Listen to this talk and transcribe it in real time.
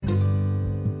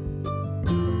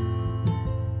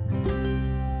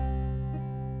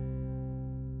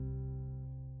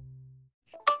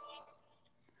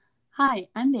Hi,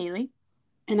 I'm Bailey,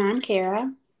 And I'm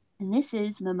Kara. and this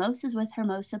is Mimosas with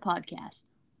Hermosa podcast.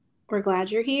 We're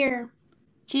glad you're here.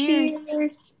 Cheers!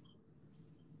 Cheers.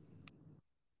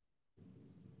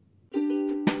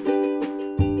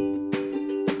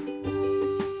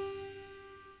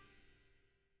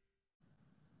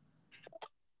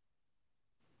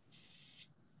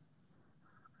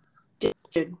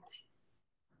 Dude,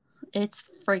 It's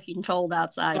freaking cold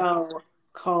outside. so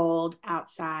cold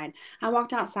outside. I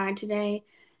walked outside today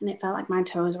and it felt like my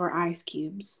toes were ice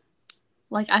cubes.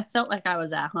 I felt like I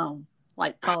was at home,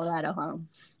 like Colorado home.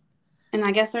 And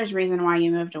I guess there's reason why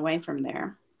you moved away from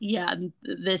there. Yeah,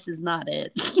 this is not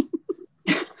it.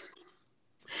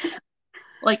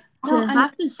 To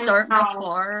have to start my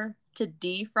car to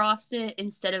defrost it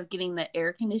instead of getting the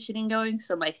air conditioning going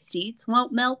so my seats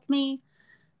won't melt me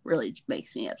really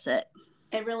makes me upset.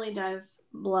 It really does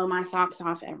blow my socks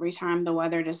off every time the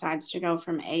weather decides to go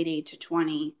from 80 to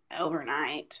 20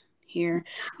 overnight here.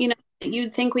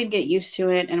 You'd think we'd get used to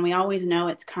it, and we always know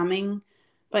it's coming,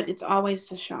 but it's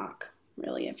always a shock.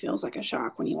 Really, it feels like a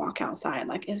shock when you walk outside.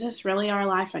 Like, is this really our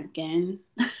life again?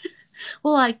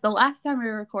 Well, the last time we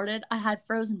recorded, I had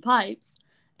frozen pipes.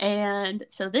 And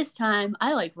so this time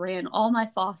I ran all my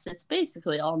faucets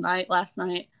basically all night last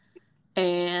night.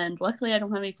 And luckily I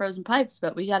don't have any frozen pipes,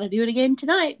 but we got to do it again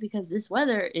tonight because this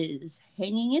weather is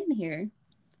hanging in here.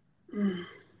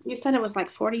 You said it was like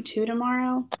 42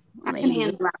 tomorrow. Maybe. I can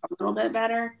handle that a little bit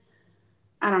better.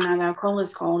 I don't know though. Cold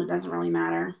is cold. It doesn't really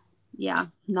matter. Yeah,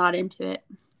 not into it.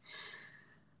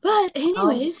 But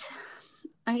anyways,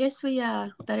 I guess we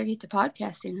better get to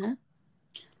podcasting, huh?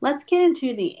 Let's get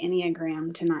into the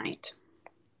Enneagram tonight.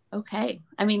 Okay.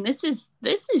 I mean, this is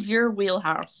your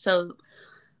wheelhouse. So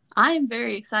I am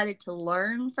very excited to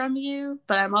learn from you,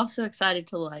 but I'm also excited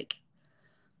to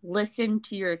listen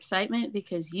to your excitement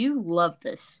because you love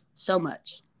this so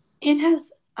much. It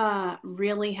has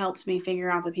really helped me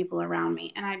figure out the people around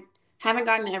me. And I haven't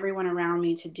gotten everyone around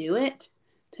me to do it,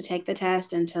 to take the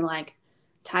test and to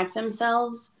type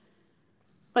themselves.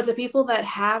 But the people that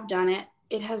have done it,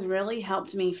 it has really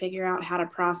helped me figure out how to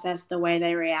process the way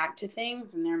they react to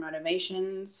things and their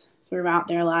motivations throughout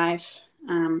their life.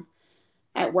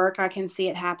 At work, I can see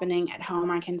it happening. At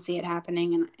home, I can see it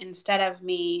happening. And instead of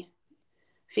me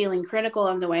feeling critical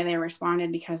of the way they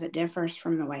responded because it differs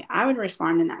from the way I would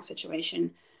respond in that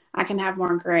situation, I can have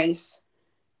more grace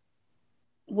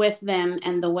with them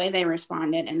and the way they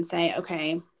responded and say,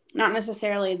 okay, not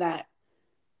necessarily that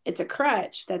it's a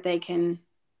crutch that they can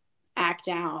act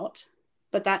out,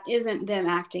 but that isn't them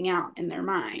acting out in their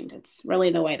mind. It's really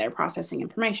the way they're processing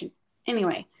information.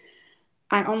 Anyway,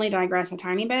 I only digress a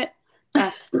tiny bit,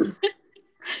 but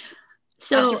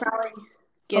so I should probably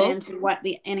get into what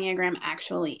the Enneagram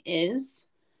actually is.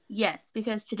 Yes,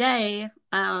 because today,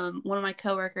 one of my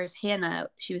coworkers, Hannah,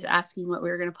 she was asking what we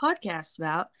were going to podcast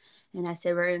about. And I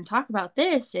said, we're going to talk about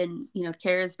this. And,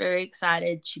 Kara's very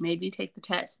excited. She made me take the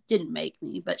test. Didn't make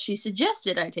me, but she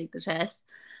suggested I take the test.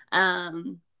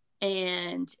 And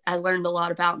I learned a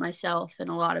lot about myself and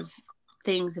a lot of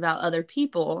things about other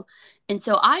people. And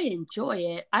so I enjoy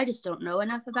it. I just don't know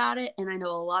enough about it. And I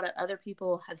know a lot of other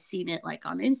people have seen it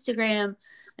on Instagram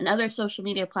and other social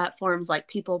media platforms, like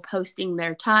people posting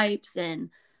their types and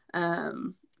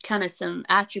kind of some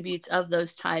attributes of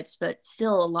those types, but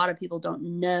still a lot of people don't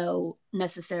know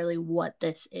necessarily what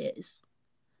this is.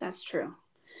 That's true.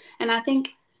 And I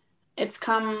think it's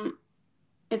become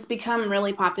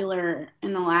really popular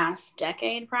in the last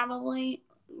decade, probably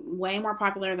way more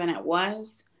popular than it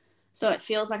was. So it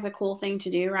feels like the cool thing to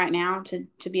do right now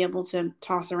to be able to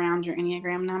toss around your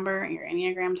Enneagram number, your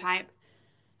Enneagram type.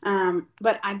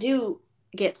 But I do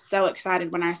get so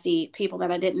excited when I see people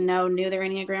that I didn't know knew their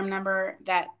Enneagram number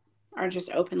that are just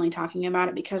openly talking about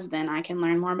it, because then I can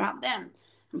learn more about them.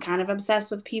 I'm kind of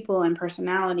obsessed with people and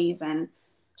personalities and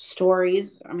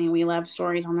stories. I mean, we love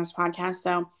stories on this podcast.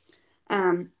 So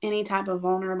any type of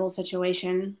vulnerable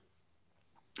situation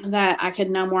that I could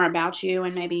know more about you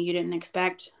and maybe you didn't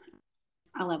expect,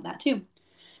 I love that too.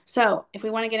 So if we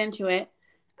want to get into it,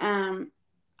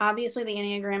 obviously the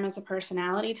Enneagram is a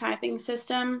personality typing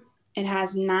system. It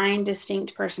has 9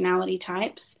 distinct personality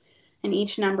types, and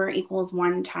each number equals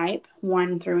one type,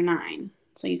 1 through 9.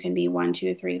 So you can be 1,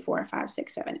 2, 3, 4, 5,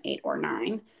 6, 7, 8, or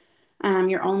 9.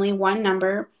 You're only one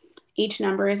number. Each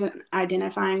number is an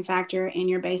identifying factor in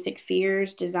your basic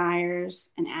fears,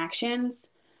 desires, and actions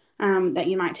that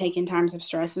you might take in times of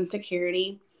stress and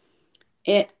security.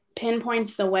 It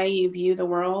pinpoints the way you view the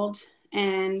world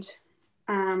and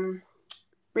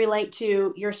relate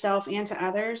to yourself and to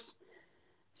others.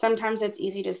 Sometimes it's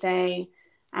easy to say,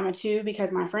 I'm a 2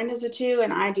 because my friend is a 2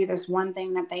 and I do this one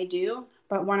thing that they do.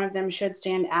 but one of them should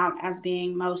stand out as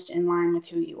being most in line with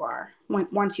who you are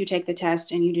once you take the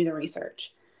test and you do the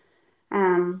research.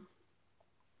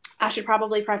 I should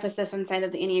probably preface this and say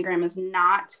that the Enneagram is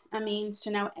not a means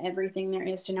to know everything there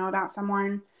is to know about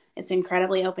someone. It's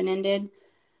incredibly open-ended.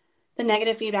 The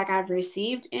negative feedback I've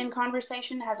received in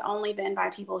conversation has only been by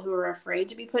people who are afraid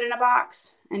to be put in a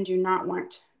box and do not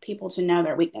want people to know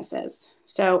their weaknesses.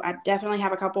 So I definitely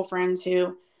have a couple friends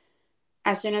who,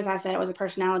 as soon as I said it was a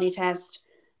personality test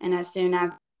and as soon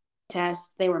as the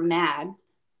test, they were mad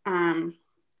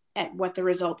at what the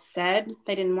results said.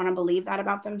 They didn't want to believe that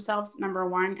about themselves, number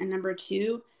one. And number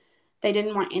two, they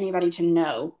didn't want anybody to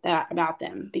know that about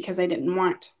them because they didn't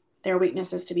want their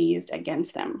weaknesses to be used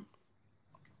against them.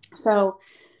 So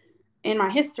in my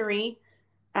history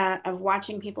of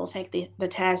watching people take the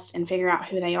test and figure out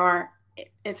who they are,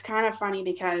 it's kind of funny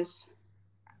because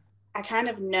I kind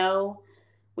of know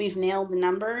we've nailed the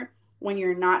number when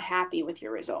you're not happy with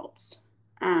your results.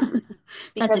 That's a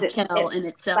Because tell it in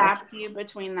itself. slaps you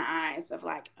between the eyes of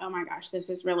like, oh my gosh, this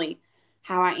is really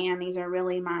how I am. These are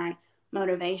really my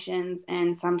motivations.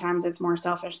 And sometimes it's more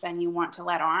selfish than you want to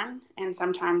let on. And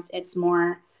sometimes it's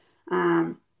more,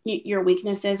 your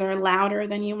weaknesses are louder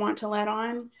than you want to let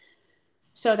on.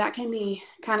 So that can be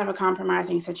kind of a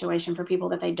compromising situation for people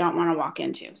that they don't want to walk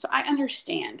into. So I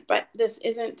understand, but this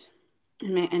isn't,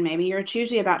 and maybe you're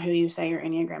choosy about who you say your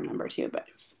Enneagram number to, but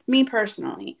me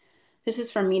personally, this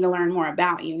is for me to learn more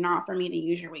about you, not for me to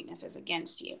use your weaknesses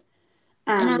against you.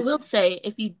 And I will say,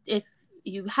 if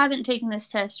you haven't taken this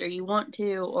test or you want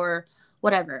to or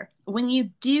whatever, when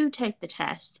you do take the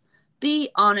test,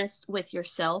 be honest with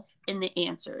yourself in the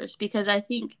answers, because I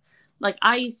think, like,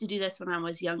 I used to do this when I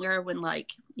was younger, when,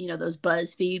 like, you know, those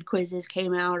BuzzFeed quizzes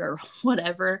came out or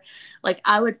whatever. Like,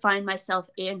 I would find myself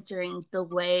answering the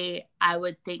way I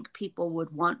would think people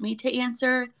would want me to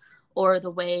answer, or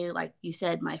the way, like you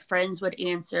said, my friends would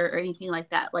answer, or anything like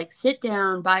that. Like, sit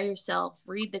down by yourself,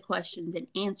 read the questions, and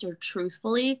answer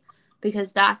truthfully,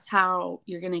 because that's how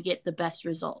you're going to get the best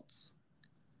results.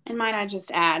 And might I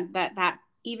just add that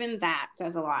even that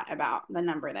says a lot about the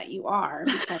number that you are,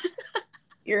 because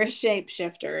you're a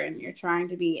shapeshifter and you're trying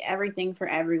to be everything for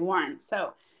everyone.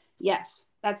 So yes,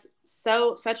 that's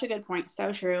such a good point.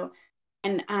 So true.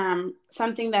 And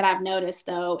something that I've noticed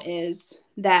though is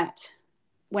that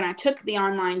when I took the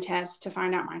online test to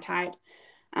find out my type,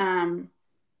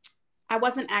 I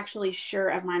wasn't actually sure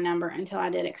of my number until I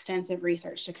did extensive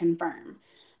research to confirm.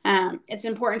 It's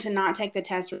important to not take the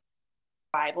test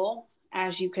Bible,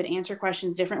 as you could answer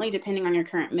questions differently depending on your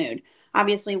current mood.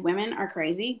 Obviously, women are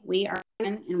crazy. We are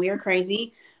women and we are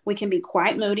crazy. We can be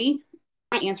quite moody.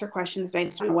 I answer questions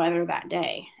based on weather that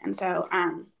day. And so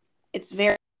it's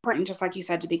very important, just like you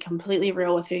said, to be completely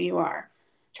real with who you are.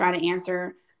 Try to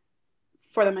answer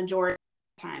for the majority of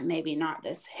the time, maybe not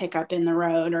this hiccup in the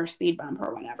road or speed bump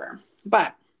or whatever.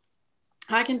 But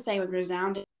I can say with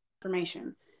resounding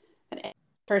information that every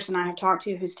person I have talked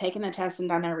to who's taken the test and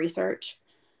done their research,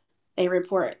 they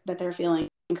report that they're feeling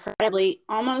incredibly,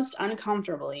 almost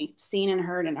uncomfortably seen and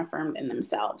heard and affirmed in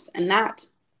themselves. And that,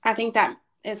 I think that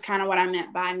is kind of what I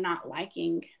meant by not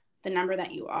liking the number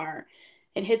that you are.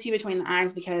 It hits you between the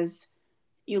eyes because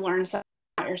you learn something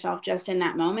about yourself just in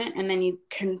that moment. And then you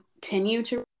continue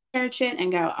to research it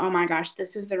and go, oh my gosh,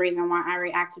 this is the reason why I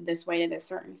reacted this way to this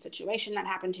certain situation that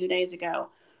happened 2 days ago.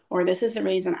 Or this is the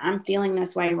reason I'm feeling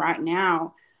this way right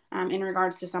now. In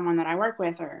regards to someone that I work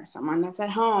with or someone that's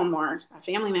at home or a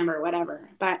family member or whatever.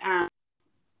 But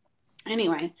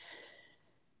anyway,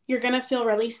 you're going to feel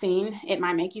really seen. It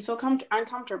might make you feel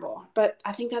uncomfortable, but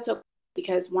I think that's okay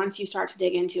because once you start to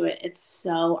dig into it, it's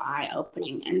so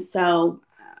eye-opening and so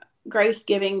grace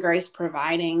giving, grace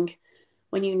providing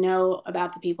when you know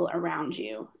about the people around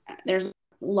you. There's a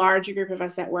large group of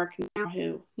us at work now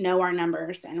who know our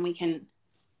numbers and we can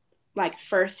like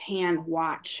firsthand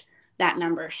watch that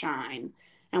number shine.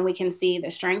 And we can see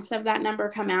the strengths of that number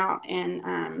come out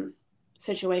in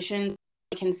situations.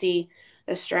 We can see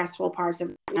the stressful parts of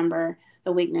that number,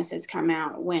 the weaknesses come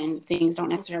out when things don't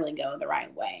necessarily go the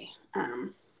right way.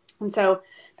 And so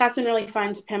that's been really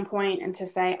fun to pinpoint and to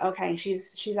say, okay,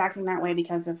 she's acting that way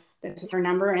because of this is her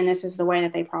number and this is the way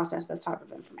that they process this type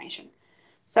of information.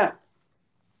 So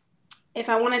if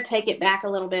I want to take it back a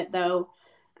little bit though,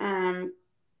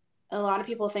 a lot of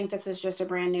people think this is just a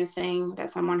brand new thing that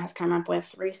someone has come up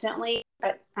with recently,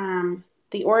 but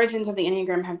the origins of the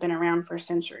Enneagram have been around for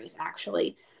centuries,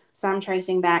 actually, some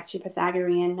tracing back to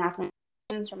Pythagorean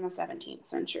mathematicians from the 17th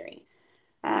century.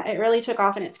 It really took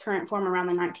off in its current form around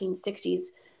the 1960s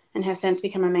and has since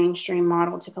become a mainstream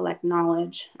model to collect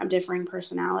knowledge of differing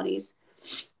personalities.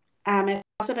 It's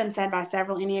also been said by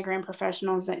several Enneagram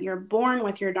professionals that you're born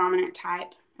with your dominant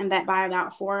type, and that by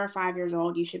about 4 or 5 years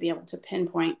old, you should be able to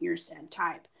pinpoint your said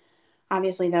type.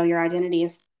 Obviously, though, your identity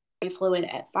is fluid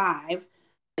at 5,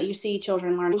 but you see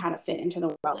children learning how to fit into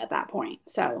the world at that point.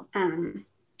 So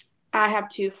I have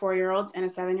 2 4-year-olds and a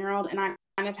 7-year-old, and I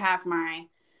kind of have my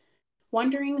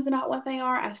wonderings about what they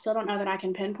are. I still don't know that I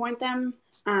can pinpoint them.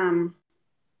 And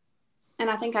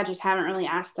I think I just haven't really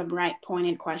asked the right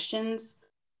pointed questions.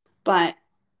 But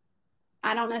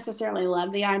I don't necessarily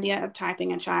love the idea of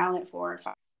typing a child at 4 or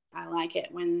 5. I like it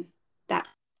when that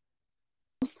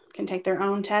can take their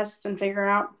own tests and figure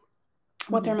out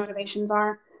what their motivations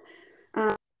are.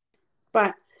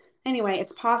 But anyway,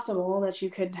 it's possible that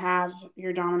you could have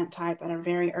your dominant type at a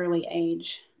very early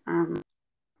age. And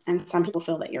some people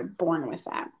feel that you're born with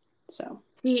that. So,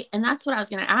 See, and that's what I was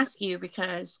going to ask you,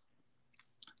 because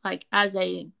like as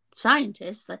a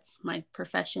scientist, that's my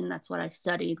profession, that's what I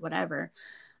studied, whatever,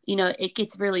 it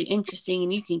gets really interesting,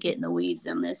 and you can get in the weeds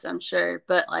on this, I'm sure,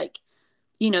 but like,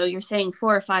 you're saying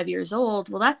 4 or 5 years old.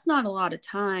 Well, that's not a lot of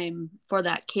time for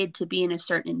that kid to be in a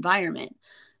certain environment.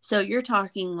 So you're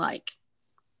talking like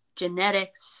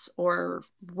genetics or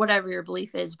whatever your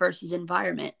belief is versus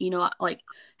environment. Like,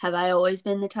 have I always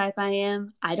been the type I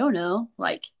am? I don't know.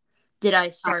 Like, did I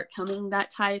start coming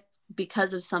that type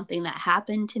because of something that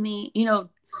happened to me?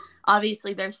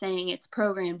 Obviously they're saying it's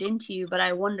programmed into you, but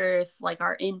I wonder if like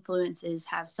our influences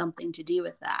have something to do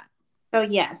with that. so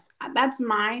yes, that's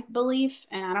my belief,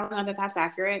 and I don't know that that's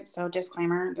accurate. So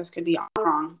disclaimer, this could be all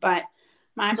wrong, but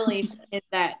my belief is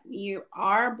that you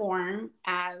are born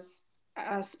as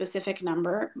a specific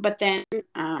number, but then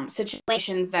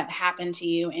situations that happen to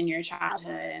you in your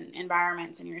childhood and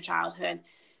environments in your childhood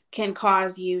can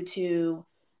cause you to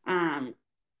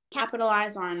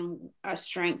capitalize on a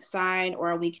strength side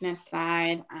or a weakness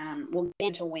side. We'll get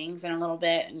into wings in a little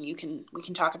bit, and we can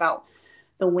talk about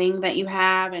the wing that you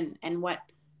have and what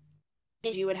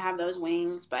you would have those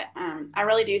wings. But I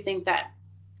really do think that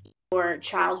your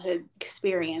childhood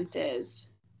experiences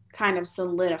kind of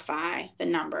solidify the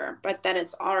number, but that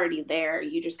it's already there.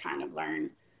 You just kind of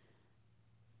learn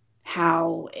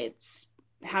how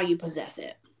you possess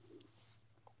it.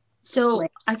 So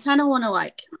I kind of want to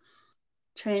like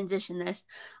transition this.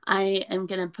 I am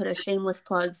going to put a shameless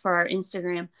plug for our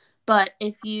Instagram. But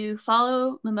if you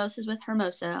follow Mimosas with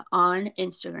Hermosa on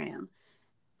Instagram,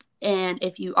 and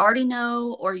if you already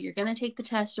know or you're going to take the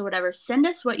test or whatever, send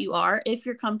us what you are if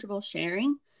you're comfortable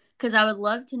sharing, because I would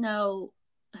love to know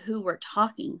who we're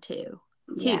talking to, too.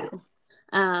 Yes.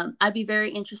 I'd be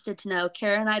very interested to know.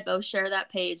 Kara and I both share that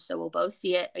page, so we'll both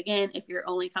see it. Again, if you're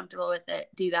only comfortable with it,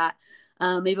 do that.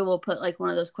 Maybe we'll put like one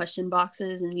of those question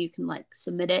boxes and you can like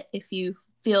submit it if you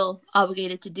feel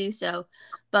obligated to do so.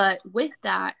 But with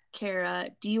that, Kara,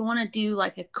 do you want to do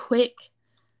like a quick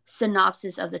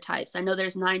synopsis of the types? I know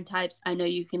there's 9 types. I know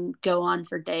you can go on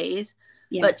for days,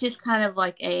 Yes. but just kind of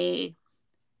like a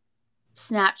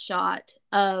snapshot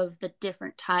of the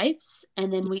different types,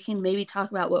 and then we can maybe talk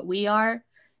about what we are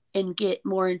and get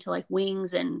more into like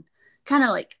wings and kind of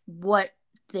like what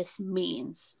this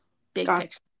means, big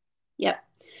picture. Yep.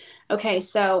 Okay,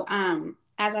 so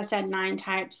as I said, 9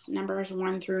 types, numbers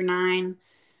 1 through 9.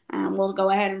 We'll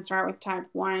go ahead and start with type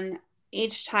 1.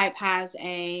 Each type has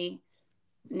a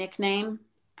nickname.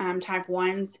 Type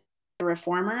 1's the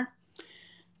reformer.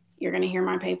 You're going to hear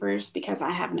my papers because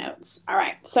I have notes. All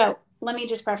right, so let me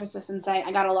just preface this and say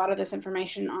I got a lot of this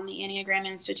information on the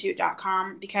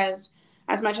EnneagramInstitute.com, because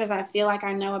as much as I feel like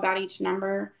I know about each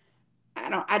number,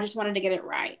 I just wanted to get it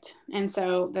right. And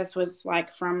so this was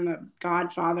like from the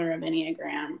godfather of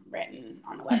Enneagram written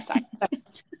on the website.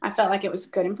 I felt like it was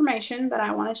good information that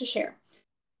I wanted to share.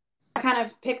 I kind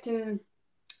of picked and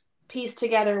pieced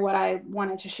together what I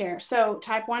wanted to share. So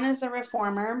type 1 is the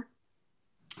reformer.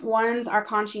 1s are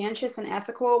conscientious and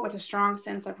ethical with a strong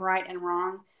sense of right and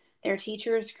wrong. They're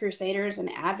teachers, crusaders,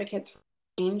 and advocates for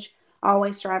change,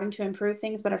 always striving to improve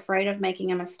things but afraid of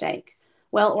making a mistake.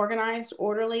 Well organized,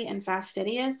 orderly, and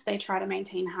fastidious, they try to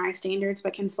maintain high standards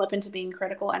but can slip into being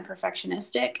critical and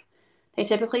perfectionistic. They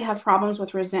typically have problems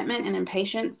with resentment and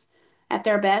impatience. At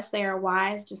their best, they are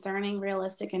wise, discerning,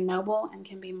 realistic, and noble, and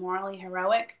can be morally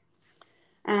heroic.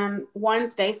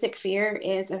 1's basic fear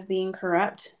is of being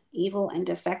corrupt, evil, and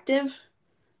defective.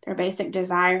 Their basic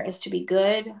desire is to be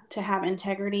good, to have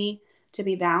integrity, to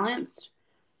be balanced.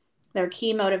 Their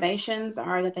key motivations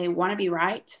are that they want to be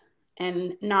right,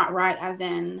 and not right as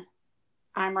in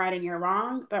I'm right and you're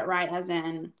wrong, but right as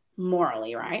in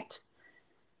morally right.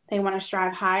 They want to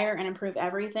strive higher and improve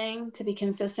everything, to be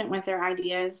consistent with their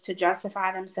ideas, to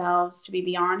justify themselves, to be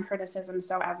beyond criticism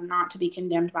so as not to be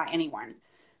condemned by anyone.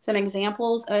 Some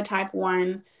examples of type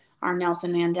 1 are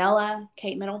Nelson Mandela,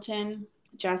 Kate Middleton,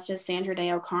 Justice Sandra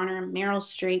Day O'Connor, Meryl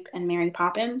Streep, and Mary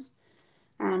Poppins.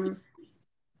 And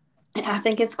I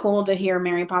think it's cool to hear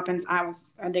Mary Poppins. I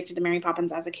was addicted to Mary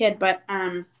Poppins as a kid, but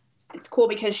it's cool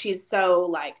because she's so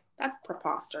like, that's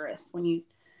preposterous.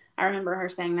 I remember her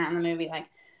saying that in the movie. Like,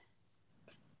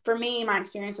 for me, my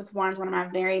experience with ones, one of my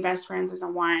very best friends is a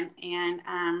one,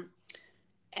 and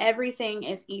everything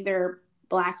is either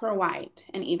black or white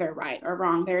and either right or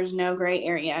wrong. There's no gray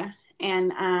area.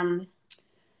 And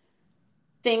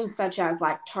things such as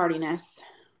like tardiness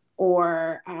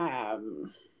or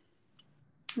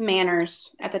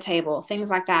manners at the table, things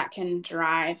like that can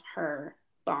drive her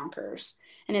bonkers.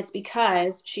 And it's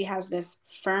because she has this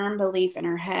firm belief in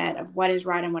her head of what is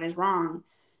right and what is wrong.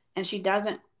 And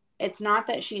it's not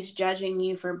that she's judging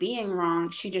you for being wrong.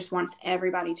 She just wants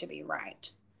everybody to be right.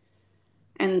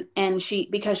 And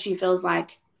because she feels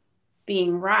like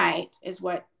being right is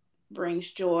what brings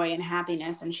joy and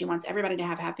happiness, and she wants everybody to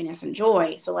have happiness and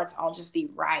joy. So let's all just be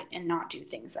right and not do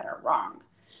things that are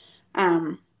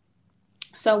wrong.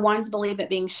 So ones believe that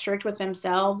being strict with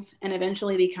themselves and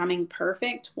eventually becoming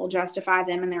perfect will justify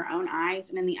them in their own eyes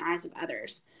and in the eyes of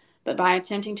others. But by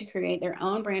attempting to create their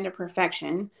own brand of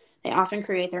perfection, they often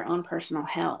create their own personal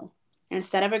hell.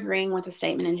 Instead of agreeing with the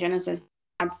statement in Genesis,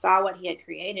 God saw what he had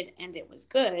created and it was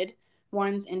good,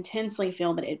 ones intensely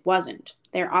feel that it wasn't.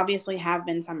 There obviously have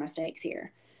been some mistakes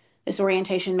here. This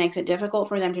orientation makes it difficult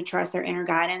for them to trust their inner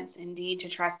guidance, indeed to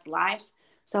trust life.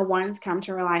 So ones come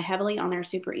to rely heavily on their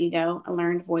superego, a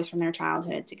learned voice from their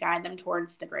childhood, to guide them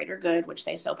towards the greater good which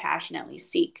they so passionately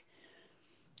seek.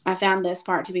 I found this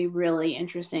part to be really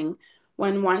interesting.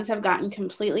 When ones have gotten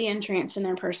completely entranced in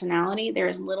their personality, there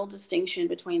is little distinction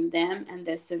between them and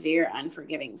this severe,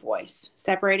 unforgiving voice.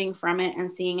 Separating from it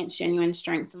and seeing its genuine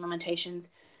strengths and limitations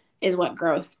is what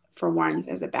growth for ones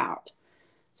is about.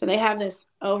 So they have this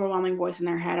overwhelming voice in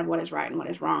their head of what is right and what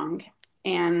is wrong.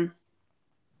 And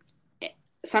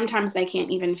sometimes they can't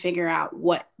even figure out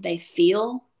what they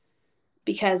feel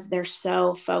because they're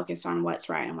so focused on what's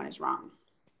right and what is wrong.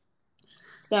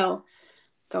 So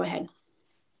go ahead.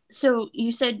 So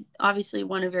you said obviously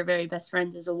one of your very best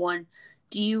friends is a one.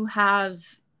 Do you have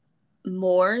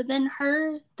more than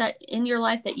her that in your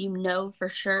life that you know for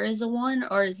sure is a one,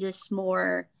 or is this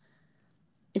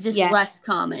Yes. less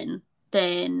common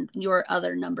than your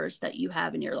other numbers that you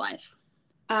have in your life?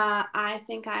 I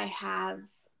think I have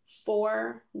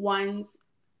 4 ones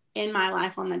in my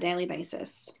life on a daily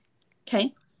basis.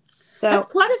 Okay. So That's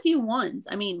quite a few ones.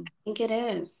 I mean, I think it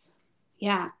is.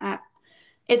 Yeah.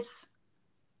 It's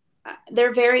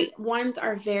ones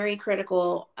are very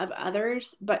critical of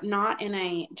others, but not in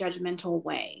a judgmental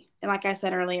way. And like I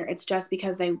said earlier, it's just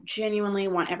because they genuinely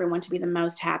want everyone to be the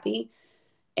most happy,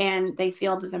 and they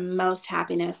feel that the most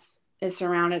happiness is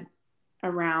surrounded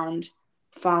around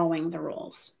following the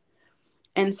rules.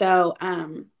 And so,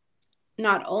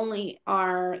 not only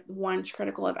are ones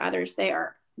critical of others, they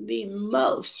are the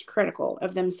most critical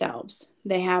of themselves.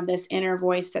 They have this inner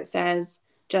voice that says,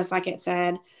 just like it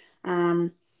said,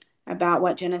 about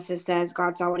what Genesis says,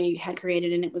 God saw what he had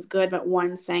created and it was good, but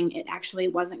one saying it actually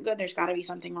wasn't good. There's got to be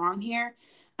something wrong here.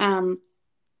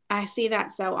 I see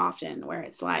that so often where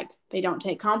it's like they don't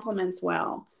take compliments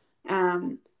well.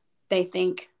 They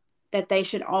think that they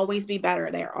should always be better.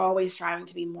 They're always striving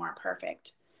to be more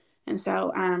perfect. And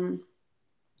so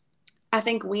I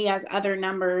think we as other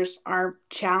numbers, our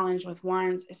challenge with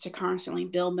ones is to constantly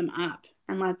build them up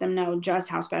and let them know just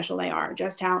how special they are,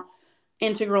 just how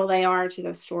integral they are to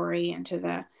the story and to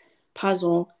the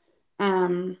puzzle,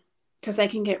 because they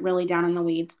can get really down in the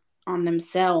weeds on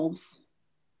themselves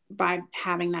by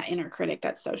having that inner critic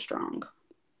that's so strong.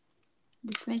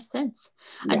 this makes sense.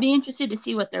 Yeah. I'd be interested to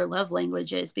see what their love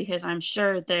language is, because I'm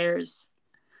sure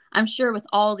with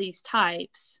all these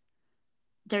types,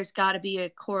 there's got to be a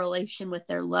correlation with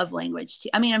their love language too.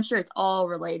 I mean, I'm sure it's all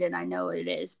related. I know it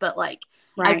is, but like,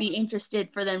 Right. I'd be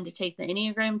interested for them to take the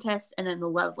Enneagram test and then the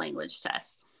love language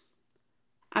test.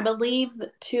 I believe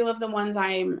that 2 of the ones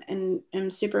I am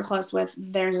super close with,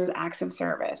 theirs is acts of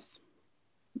service.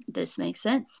 This makes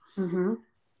sense. Mm-hmm.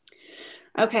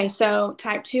 Okay, so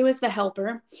type 2 is the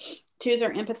helper. 2s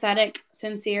are empathetic,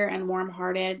 sincere, and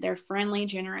warm-hearted. They're friendly,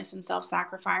 generous, and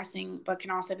self-sacrificing, but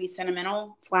can also be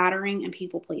sentimental, flattering, and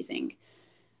people-pleasing.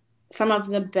 Some of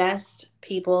the best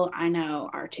people I know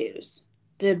are 2s.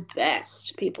 The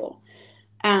best people.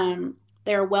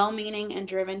 They're well-meaning and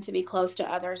driven to be close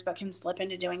to others, but can slip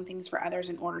into doing things for others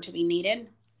in order to be needed.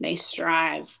 They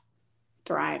thrive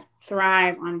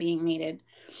on being needed.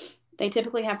 They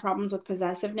typically have problems with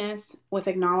possessiveness, with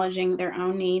acknowledging their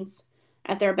own needs,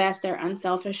 At their best, they're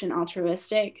unselfish and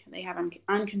altruistic. They have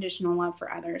unconditional love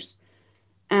for others.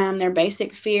 Their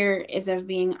basic fear is of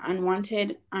being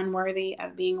unwanted, unworthy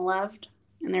of being loved,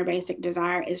 and their basic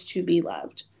desire is to be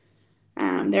loved.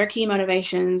 Their key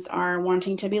motivations are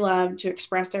wanting to be loved, to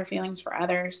express their feelings for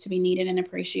others, to be needed and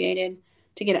appreciated,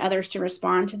 to get others to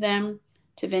respond to them,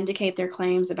 to vindicate their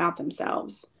claims about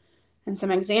themselves. And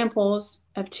some examples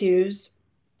of twos,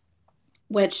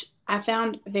 which I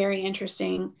found very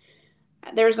interesting.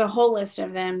 There's a whole list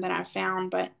of them that I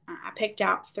found, but I picked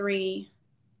out three.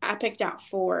 I picked out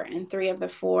four, and three of the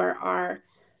four are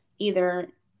either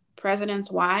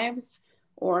presidents' wives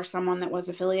or someone that was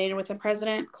affiliated with the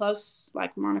president, close,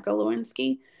 like Monica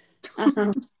Lewinsky,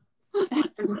 um,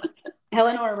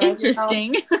 Eleanor Roosevelt,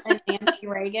 Interesting. and Nancy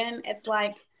Reagan. It's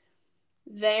like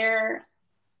they're,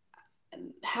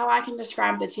 how I can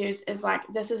describe the twos is like,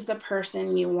 this is the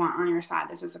person you want on your side.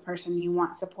 This is the person you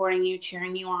want supporting you,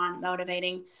 cheering you on,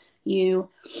 motivating you.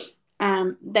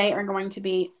 They are going to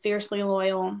be fiercely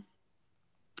loyal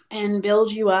and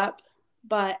build you up.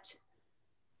 But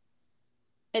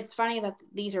it's funny that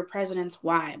these are presidents'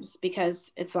 wives,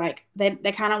 because it's like they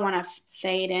kind of want to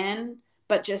fade in,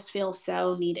 but just feel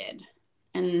so needed.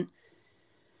 And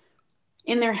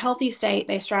in their healthy state,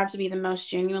 they strive to be the most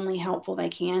genuinely helpful they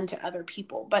can to other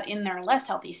people. But in their less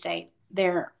healthy state,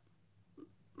 they're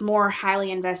more highly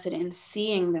invested in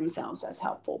seeing themselves as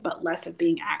helpful, but less of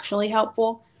being actually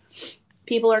helpful.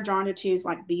 People are drawn to twos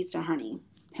like bees to honey.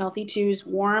 Healthy twos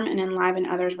warm and enliven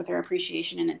others with their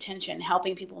appreciation and attention,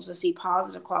 helping people to see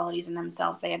positive qualities in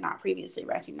themselves they had not previously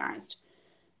recognized.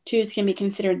 Twos can be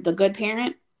considered the good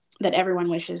parent that everyone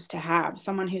wishes to have,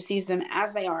 someone who sees them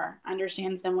as they are,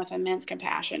 understands them with immense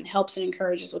compassion, helps and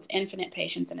encourages with infinite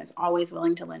patience, and is always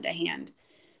willing to lend a hand.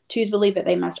 Twos believe that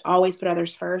they must always put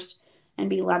others first and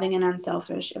be loving and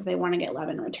unselfish if they want to get love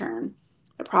in return.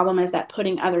 The problem is that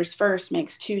putting others first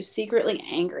makes twos secretly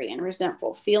angry and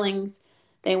resentful, feelings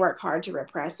they work hard to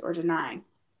repress or deny.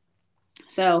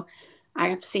 So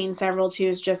I've seen several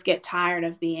twos just get tired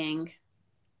of being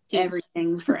Twos.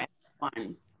 everything for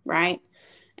everyone, right?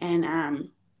 And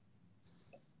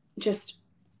just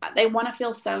they want to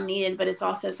feel so needed, but it's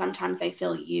also sometimes they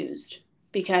feel used,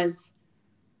 because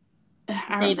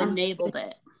They've enabled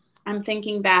it. I'm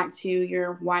thinking back to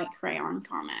your white crayon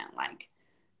comment. Like,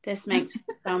 this makes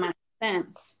so much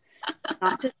sense.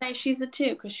 Not to say she's a two,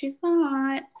 because she's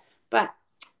not. But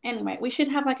anyway, we should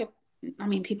have like I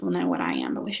mean, people know what I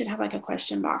am, but we should have like a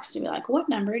question box to be like, what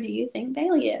number do you think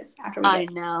Bailey is after we I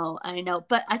know.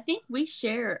 But I think we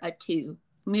share a two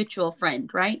mutual friend,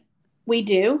 right? We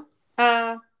do?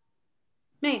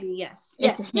 Maybe, yes.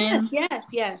 It's him.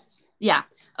 Yes. Yeah.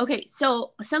 Okay.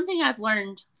 So something I've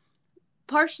learned,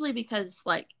 partially because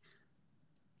like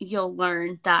you'll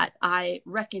learn that I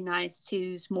recognize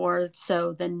twos more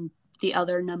so than the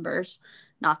other numbers.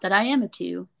 Not that I am a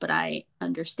two, but I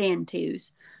understand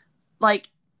twos. Like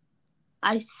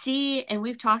I see, and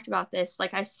we've talked about this,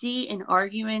 like I see in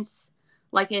arguments,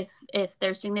 like if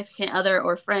their significant other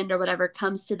or friend or whatever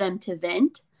comes to them to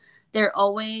vent, they're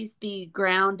always the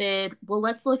grounded, well,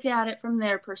 let's look at it from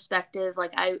their perspective.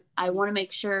 Like I want to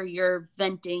make sure your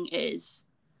venting is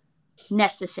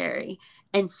necessary.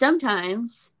 And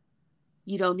sometimes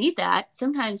you don't need that.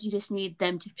 Sometimes you just need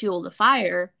them to fuel the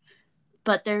fire,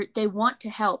 but they want to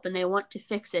help and they want to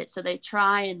fix it. So they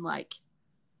try and like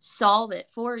solve it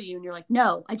for you, and you're like,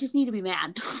 no, I just need to be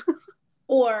mad.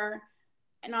 Or,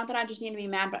 not that I just need to be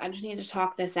mad, but I just need to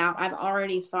talk this out. I've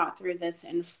already thought through this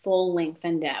in full length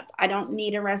and depth. I don't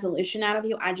need a resolution out of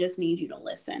you. I just need you to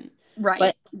listen. Right.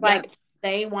 But like,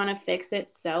 they want to fix it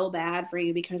so bad for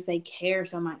you because they care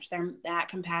so much. They're that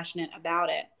compassionate about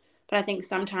it. But I think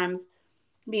sometimes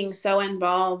being so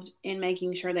involved in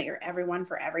making sure that you're everyone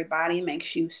for everybody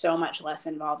makes you so much less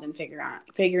involved in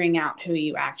figuring out who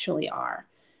you actually are.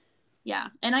 Yeah.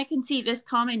 And I can see this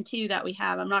comment too that we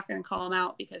have. I'm not going to call them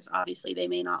out because obviously they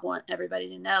may not want everybody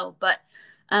to know, but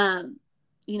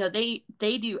you know, they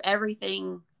do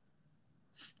everything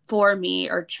for me,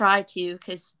 or try to,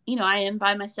 because you know I am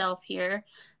by myself here,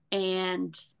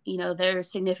 and you know their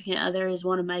significant other is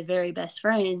one of my very best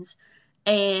friends,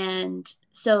 and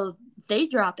so they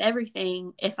drop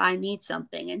everything if I need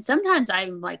something. And sometimes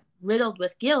I'm like riddled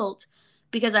with guilt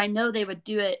because I know they would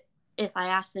do it if I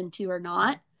asked them to or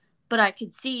not, but I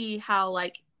could see how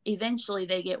like eventually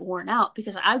they get worn out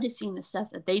because I've just seen the stuff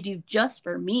that they do just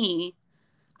for me.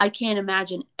 I can't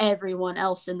imagine everyone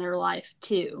else in their life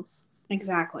too.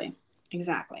 Exactly.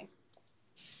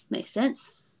 Makes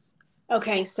sense.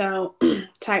 Okay, so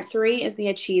type 3 is the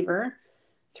achiever.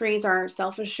 Threes are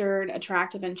self-assured,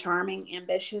 attractive and charming,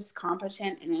 ambitious,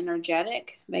 competent, and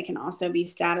energetic. They can also be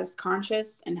status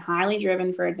conscious and highly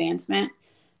driven for advancement.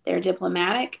 They're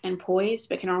diplomatic and poised,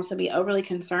 but can also be overly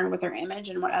concerned with their image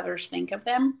and what others think of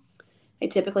them. They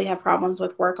typically have problems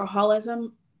with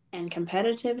workaholism and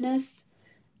competitiveness.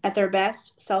 At their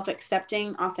best, self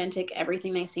accepting, authentic,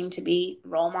 everything they seem to be,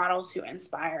 role models who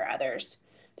inspire others.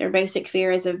 Their basic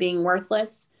fear is of being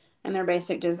worthless, and their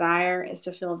basic desire is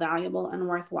to feel valuable and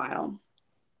worthwhile.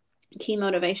 Key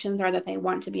motivations are that they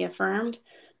want to be affirmed,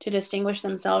 to distinguish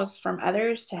themselves from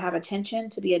others, to have attention,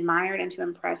 to be admired, and to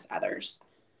impress others.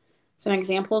 Some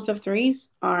examples of threes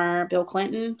are Bill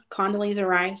Clinton, Condoleezza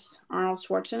Rice, Arnold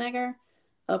Schwarzenegger,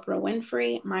 Oprah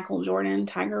Winfrey, Michael Jordan,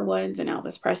 Tiger Woods, and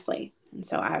Elvis Presley. And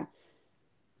so I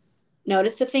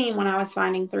noticed a theme when I was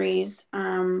finding threes,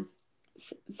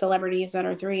 celebrities that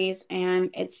are threes, and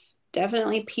it's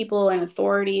definitely people in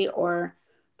authority or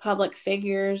public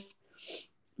figures,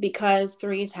 because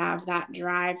threes have that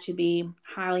drive to be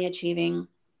highly achieving.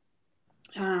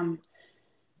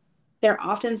 They're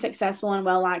often successful and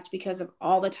well liked because of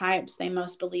all the types they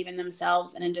most believe in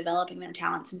themselves and in developing their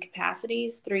talents and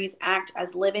capacities. Threes act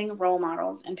as living role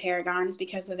models and paragons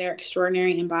because of their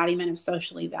extraordinary embodiment of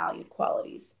socially valued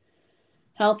qualities.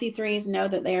 Healthy threes know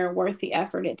that they are worth the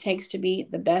effort it takes to be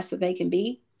the best that they can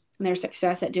be, and their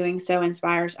success at doing so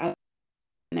inspires others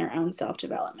in their own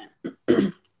self-development.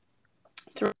 Threes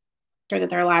ensure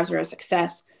that their lives are a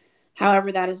success.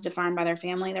 However, that is defined by their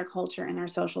family, their culture, and their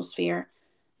social sphere.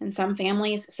 In some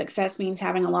families, success means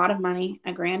having a lot of money,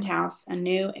 a grand house, a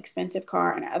new expensive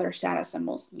car, and other status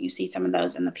symbols. You see some of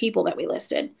those in the people that we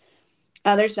listed.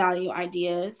 Others value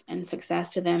ideas, and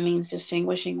success to them means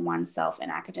distinguishing oneself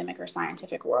in academic or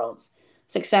scientific worlds.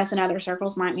 Success in other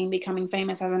circles might mean becoming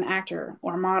famous as an actor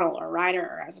or model or writer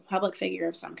or as a public figure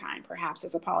of some kind, perhaps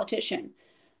as a politician.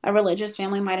 A religious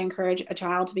family might encourage a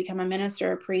child to become a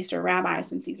minister, a priest, or rabbi,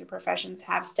 since these professions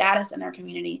have status in their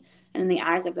community and in the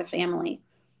eyes of the family.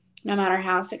 No matter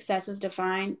how success is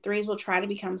defined, threes will try to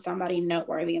become somebody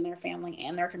noteworthy in their family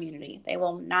and their community. They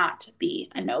will not be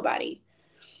a nobody.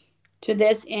 To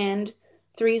this end,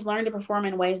 threes learn to perform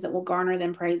in ways that will garner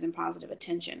them praise and positive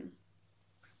attention.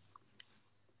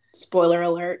 Spoiler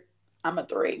alert, I'm a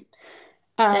three.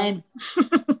 Same.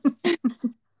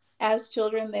 As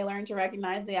children, they learn to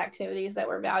recognize the activities that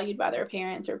were valued by their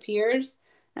parents or peers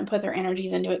and put their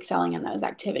energies into excelling in those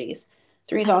activities.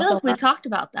 Threes I feel also like we talked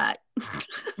about that.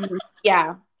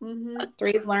 yeah.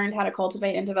 Threes learned how to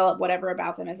cultivate and develop whatever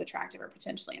about them is attractive or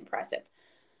potentially impressive.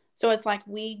 So it's like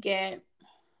we get,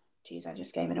 geez, I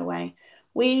just gave it away.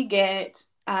 We get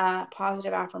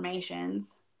positive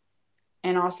affirmations,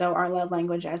 and also our love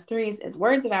language as threes is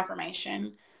words of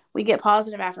affirmation. We get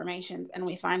positive affirmations and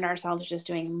we find ourselves just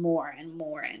doing more and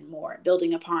more and more,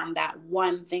 building upon that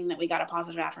one thing that we got a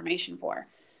positive affirmation for,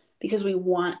 because we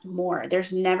want more.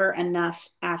 There's never enough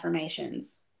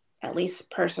affirmations, at least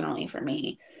personally for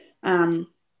me.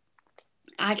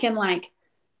 I can like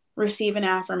receive an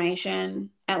affirmation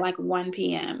at like 1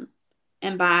 p.m.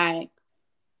 and by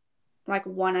like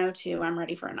 1:02, I'm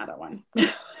ready for another one.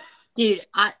 Dude,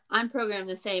 I'm programmed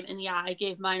the same, and yeah, I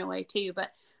gave mine away too. But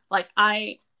like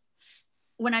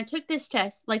when I took this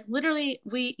test, like literally,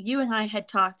 you and I had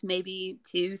talked maybe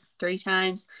 2-3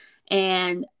 times,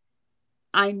 and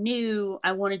I knew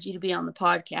I wanted you to be on the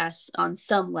podcast on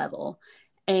some level,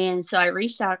 and so I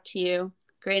reached out to you.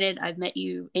 Granted, I've met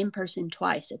you in person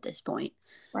twice at this point,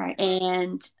 Right.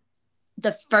 and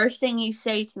the first thing you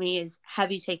say to me is,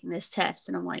 "Have you taken this test?"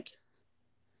 And I'm like,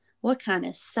 what kind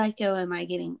of psycho am I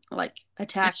getting like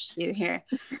attached to here?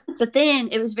 But then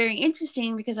it was very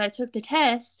interesting because I took the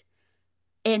test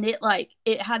and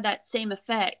it had that same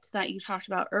effect that you talked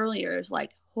about earlier. It's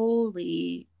like,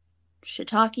 holy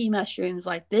shiitake mushrooms,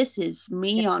 like this is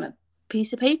me on a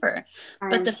piece of paper.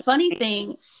 But the funny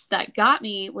thing that got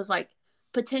me was like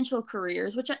potential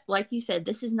careers, which, like you said,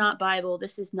 this is not Bible,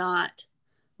 this is not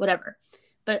whatever.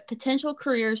 But potential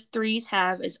careers threes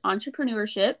have is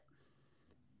entrepreneurship.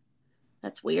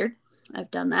 That's weird.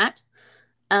 I've done that.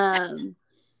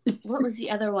 What was the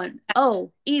other one?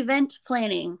 Oh, event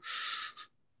planning.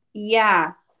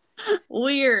 Yeah.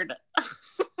 Weird.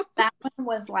 That one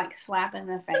was like slap in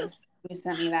the face. You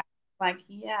sent me that. Like,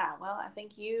 yeah, well, I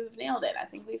think you've nailed it. I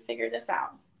think we figured this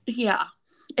out. Yeah.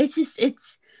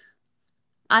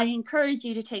 I encourage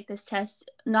you to take this test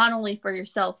not only for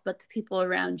yourself, but the people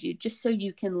around you, just so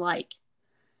you can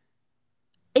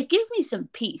it gives me some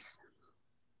peace.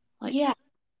 Like, yeah.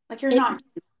 Like you're not.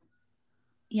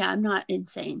 Yeah, I'm not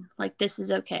insane. Like, this is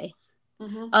okay.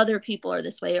 Mm-hmm. Other people are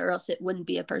this way, or else it wouldn't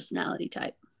be a personality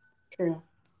type. True.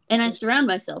 And I surround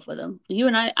myself with them. You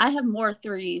and I have more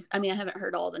threes. I mean, I haven't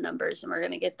heard all the numbers and we're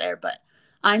going to get there, but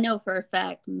I know for a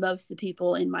fact most of the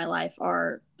people in my life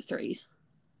are threes.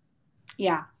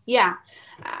 Yeah. Yeah.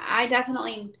 I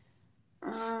definitely,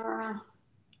 now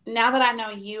that I know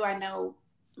you, I know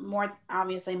more,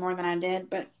 obviously more than I did,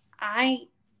 but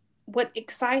what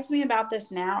excites me about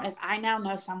this now is I now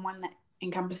know someone that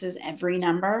encompasses every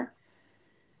number.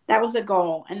 That was a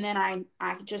goal. And then I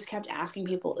just kept asking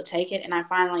people to take it. And I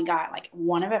finally got like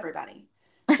one of everybody.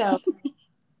 So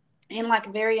in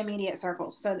like very immediate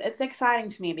circles. So it's exciting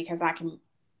to me because I can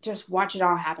just watch it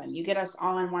all happen. You get us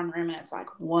all in one room and it's like,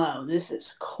 whoa, this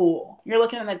is cool. You're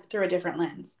looking at it through a different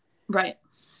lens. Right.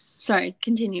 Sorry,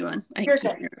 continue on. I keep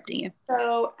interrupting you.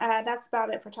 So that's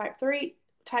about it for type 3.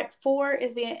 Type 4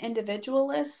 is the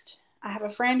individualist. I have a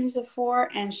friend who's a 4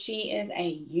 and she is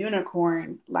a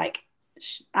unicorn. Like,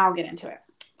 I'll get into it.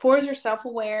 4s are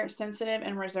self-aware, sensitive,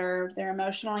 and reserved. They're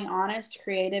emotionally honest,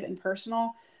 creative, and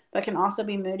personal, but can also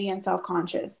be moody and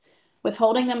self-conscious.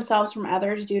 Withholding themselves from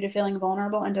others due to feeling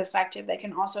vulnerable and defective, they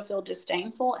can also feel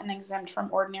disdainful and exempt from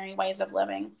ordinary ways of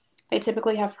living. They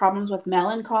typically have problems with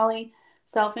melancholy,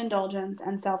 self-indulgence,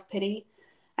 and self-pity.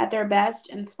 At their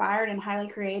best, inspired and highly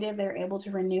creative, they're able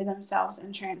to renew themselves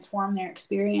and transform their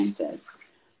experiences.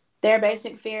 Their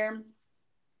basic fear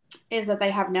is that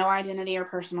they have no identity or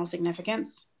personal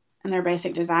significance, and their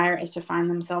basic desire is to find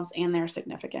themselves and their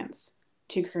significance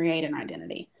to create an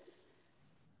identity.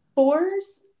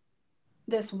 4s,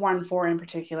 this one 4 in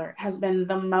particular, has been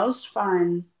the most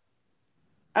fun.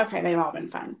 Okay, they've all been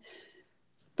fun.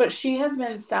 But she has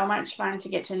been so much fun to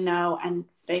get to know and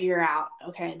figure out,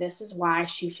 okay, this is why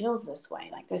she feels this way.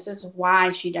 Like, this is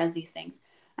why she does these things.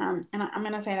 And I'm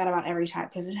going to say that about every type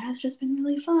because it has just been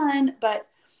really fun. But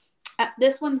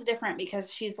this one's different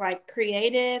because she's like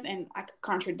creative and like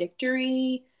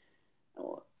contradictory,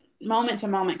 moment to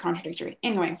moment contradictory.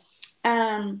 Anyway,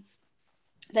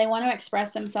 they want to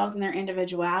express themselves in their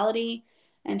individuality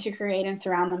and to create and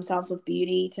surround themselves with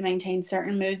beauty, to maintain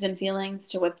certain moods and feelings,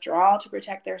 to withdraw, to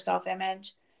protect their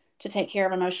self-image, to take care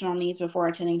of emotional needs before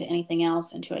attending to anything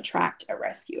else, and to attract a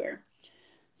rescuer.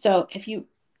 So if you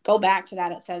go back to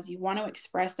that, it says you want to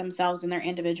express themselves in their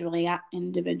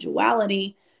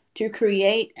individuality, to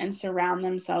create and surround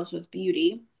themselves with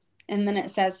beauty. And then it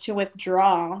says to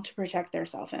withdraw, to protect their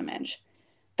self-image.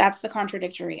 That's the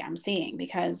contradictory I'm seeing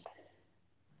because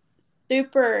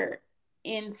super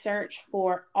in search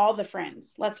for all the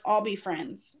friends. Let's all be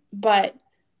friends. But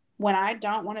when I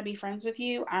don't want to be friends with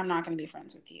you, I'm not going to be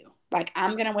friends with you. Like,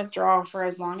 I'm going to withdraw for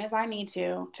as long as I need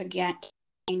to get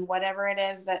whatever it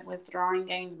is that withdrawing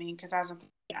gains me. Because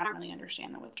I don't really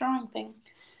understand the withdrawing thing.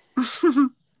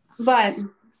 But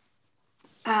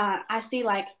I see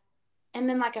like, and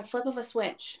then like a flip of a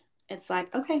switch. It's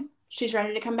like, okay, she's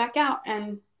ready to come back out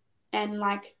and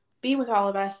like be with all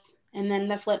of us. And then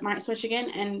the flip might switch again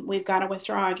and we've got to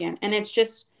withdraw again. And it's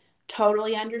just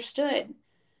totally understood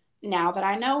now that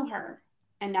I know her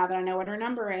and now that I know what her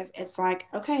number is. It's like,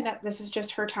 okay, that this is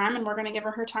just her time and we're going to give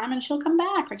her time and she'll come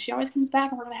back. Like, she always comes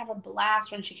back and we're going to have a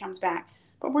blast when she comes back.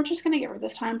 But we're just going to give her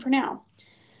this time for now.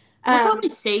 That probably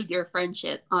saved your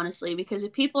friendship, honestly, because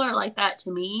if people are like that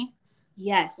to me,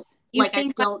 yes, like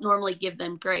I don't normally give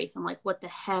them grace. I'm like, what the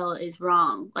hell is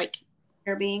wrong? Like,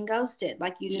 you're being ghosted.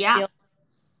 Like, you just feel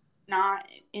not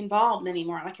involved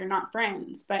anymore. Like, you're not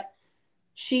friends. But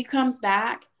she comes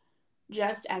back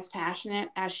just as passionate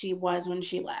as she was when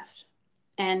she left.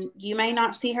 And you may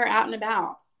not see her out and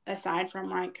about aside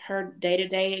from like her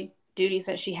day-to-day duties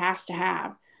that she has to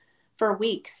have for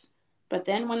weeks. But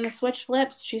then when the switch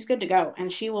flips, she's good to go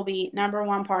and she will be number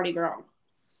one party girl.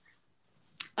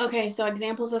 Okay, so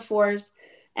examples of 4s: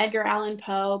 Edgar Allan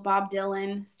Poe, Bob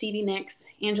Dylan, Stevie Nicks,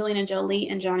 Angelina Jolie,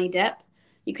 and Johnny Depp.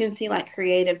 You can see like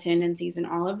creative tendencies in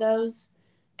all of those,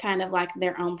 kind of like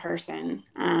their own person.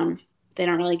 They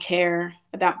don't really care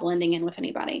about blending in with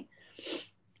anybody.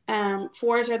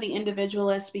 4s are the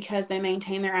individualists because they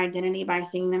maintain their identity by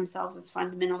seeing themselves as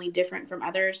fundamentally different from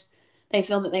others. They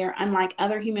feel that they are unlike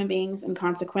other human beings and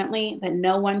consequently that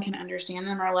no one can understand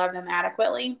them or love them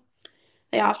adequately.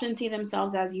 They often see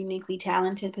themselves as uniquely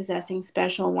talented, possessing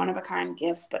special, one-of-a-kind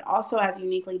gifts, but also as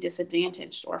uniquely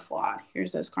disadvantaged or flawed.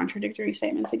 Here's those contradictory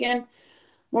statements again.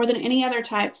 More than any other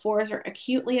type, 4s are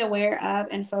acutely aware of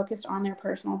and focused on their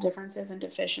personal differences and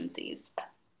deficiencies.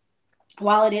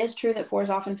 While it is true that 4s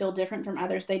often feel different from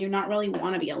others, they do not really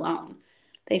want to be alone.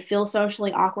 They feel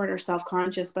socially awkward or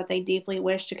self-conscious, but they deeply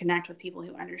wish to connect with people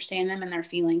who understand them and their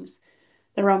feelings.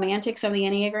 The romantics of the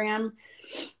Enneagram,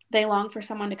 they long for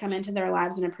someone to come into their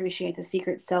lives and appreciate the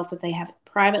secret self that they have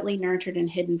privately nurtured and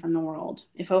hidden from the world.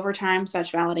 If over time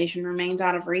such validation remains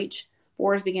out of reach,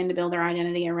 Fours begin to build their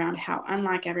identity around how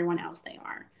unlike everyone else they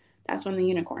are. That's when the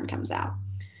unicorn comes out.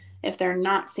 If they're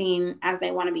not seen as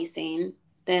they want to be seen,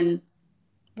 then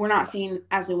we're not seen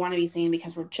as we want to be seen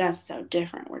because we're just so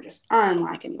different. We're just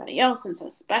unlike anybody else and so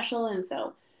special and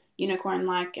so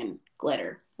unicorn-like and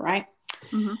glitter, right?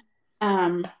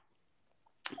 Mm-hmm.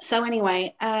 So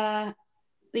anyway,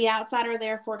 the outsider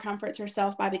therefore comforts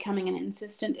herself by becoming an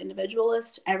insistent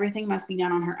individualist. Everything must be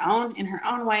done on her own, in her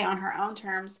own way, on her own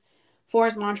terms.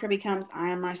 Four's mantra becomes, I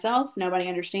am myself. Nobody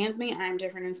understands me. I am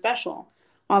different and special.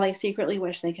 While they secretly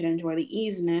wish they could enjoy the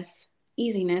easiness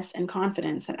and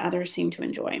confidence that others seem to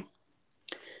enjoy.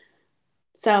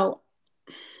 So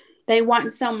they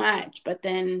want so much, but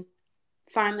then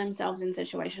find themselves in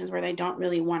situations where they don't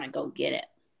really want to go get it.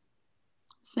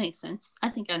 This makes sense. I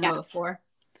think I know Yeah. it for.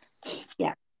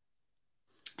 Yeah.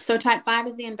 So type 5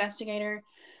 is the investigator.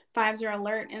 5s are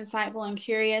alert, insightful, and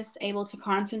curious, able to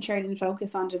concentrate and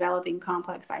focus on developing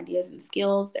complex ideas and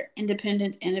skills. They're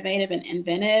independent, innovative, and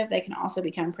inventive. They can also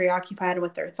become preoccupied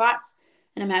with their thoughts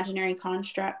and imaginary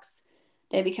constructs.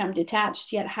 They become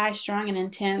detached yet high-strung and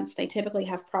intense. They typically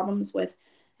have problems with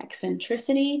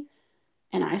eccentricity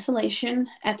and isolation.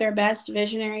 At their best,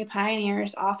 visionary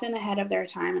pioneers, often ahead of their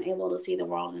time and able to see the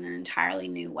world in an entirely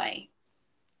new way.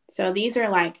 So these are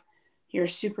like your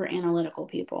super analytical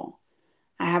people.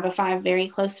 I have a 5 very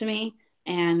close to me,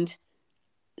 and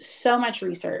so much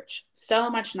research, so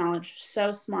much knowledge,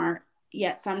 so smart,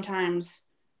 yet sometimes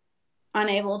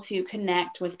unable to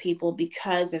connect with people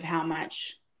because of how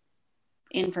much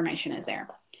information is there.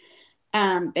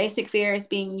 Basic fear is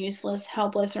being useless,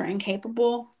 helpless, or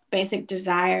incapable. Basic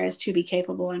desire is to be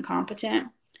capable and competent.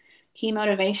 Key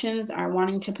motivations are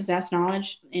wanting to possess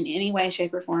knowledge in any way,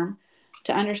 shape, or form,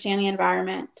 to understand the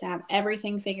environment, to have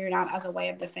everything figured out as a way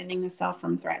of defending the self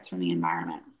from threats from the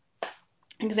environment.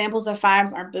 Examples of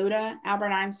 5s are Buddha,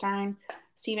 Albert Einstein,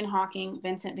 Stephen Hawking,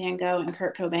 Vincent van Gogh, and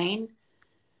Kurt Cobain.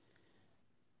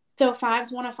 So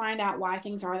 5s want to find out why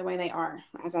things are the way they are.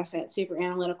 As I said, super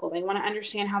analytical. They want to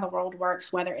understand how the world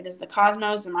works, whether it is the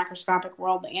cosmos, the microscopic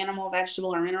world, the animal,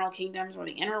 vegetable, or mineral kingdoms, or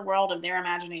the inner world of their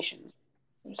imaginations.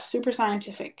 They're super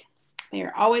scientific. They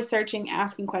are always searching,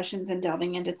 asking questions, and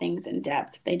delving into things in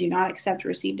depth. They do not accept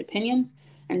received opinions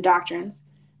and doctrines,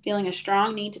 feeling a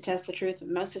strong need to test the truth of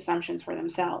most assumptions for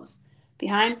themselves.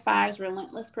 Behind 5's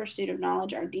relentless pursuit of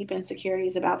knowledge are deep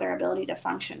insecurities about their ability to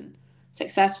function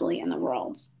successfully in the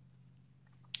world.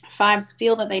 5s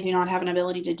feel that they do not have an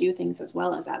ability to do things as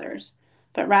well as others,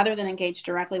 but rather than engage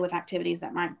directly with activities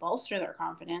that might bolster their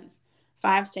confidence,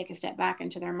 5s take a step back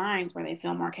into their minds where they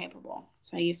feel more capable.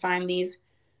 So you find these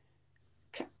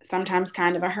sometimes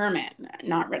kind of a hermit,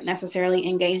 not necessarily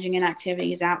engaging in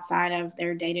activities outside of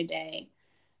their day-to-day,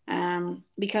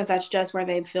 because that's just where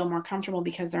they feel more comfortable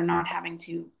because they're not having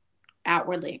to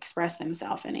outwardly express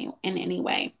themselves in any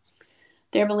way.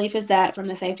 Their belief is that from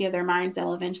the safety of their minds,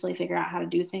 they'll eventually figure out how to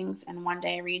do things and one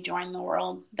day rejoin the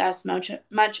world. Thus, much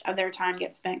of their time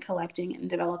gets spent collecting and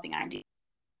developing ideas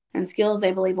and skills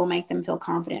they believe will make them feel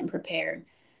confident and prepared.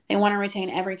 They want to retain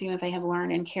everything that they have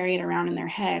learned and carry it around in their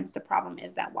heads. The problem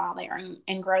is that while they are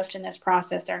engrossed in this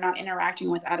process, they're not interacting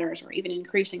with others or even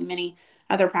increasing many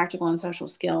other practical and social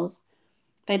skills.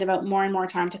 They devote more and more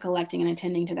time to collecting and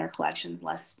attending to their collections,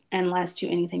 less and less to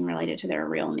anything related to their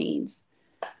real needs.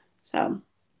 So,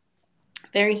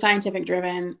 very scientific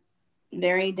driven,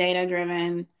 very data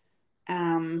driven,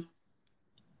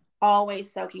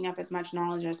 always soaking up as much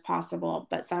knowledge as possible,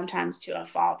 but sometimes to a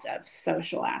fault of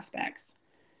social aspects.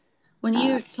 When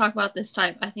you talk about this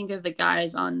type, I think of the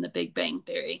guys on The Big Bang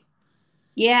Theory.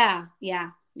 Yeah,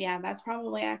 that's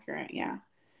probably accurate. Yeah.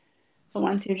 The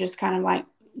ones who just kind of like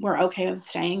were okay with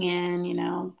staying in,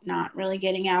 not really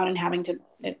getting out and having to,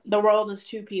 the world is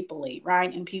too people-y,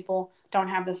 right? And people don't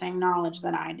have the same knowledge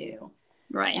that I do.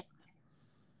 Right.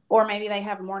 Or maybe they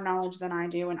have more knowledge than I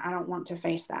do and I don't want to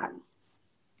face that.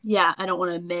 Yeah, I don't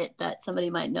want to admit that somebody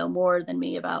might know more than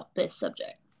me about this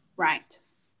subject. Right.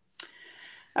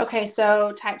 Okay,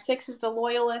 so type 6 is the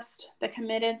loyalist, the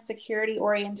committed,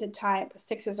 security-oriented type.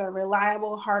 6s are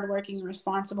reliable, hardworking,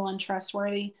 responsible, and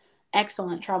trustworthy,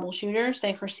 excellent troubleshooters.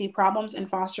 They foresee problems and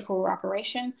foster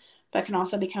cooperation, but can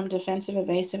also become defensive,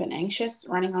 evasive, and anxious,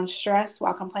 running on stress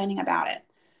while complaining about it.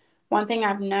 One thing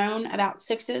I've known about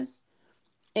 6s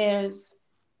is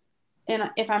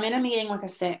if I'm in a meeting with a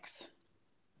 6,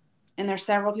 and there's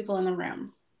several people in the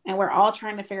room, and we're all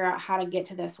trying to figure out how to get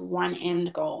to this one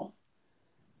end goal,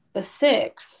 the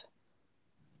 6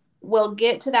 will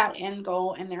get to that end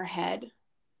goal in their head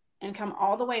and come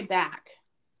all the way back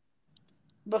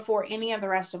before any of the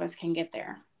rest of us can get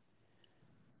there.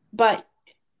 But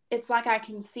it's like I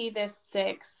can see this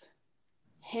 6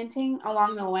 hinting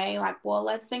along the way, like, well,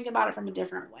 let's think about it from a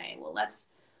different way. Well,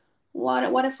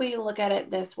 what if we look at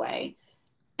it this way?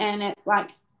 And it's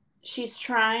like she's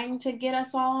trying to get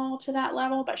us all to that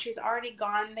level, but she's already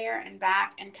gone there and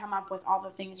back and come up with all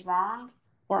the things wrong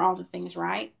or all the things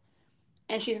right.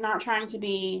 And she's not trying to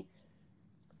be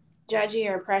judgy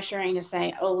or pressuring to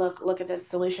say, oh, look at this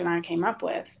solution I came up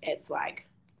with. It's like,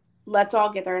 let's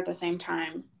all get there at the same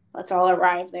time. Let's all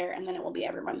arrive there, and then it will be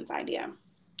everyone's idea.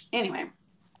 Anyway,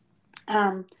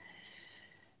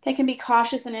 they can be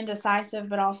cautious and indecisive,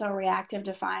 but also reactive,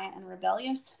 defiant, and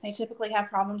rebellious. They typically have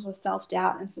problems with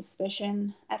self-doubt and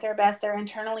suspicion. At their best, they're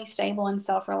internally stable and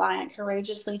self-reliant,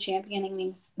 courageously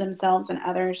championing themselves and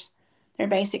others. Their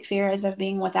basic fear is of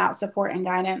being without support and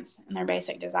guidance, and their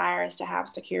basic desire is to have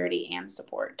security and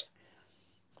support.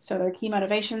 So their key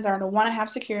motivations are to want to have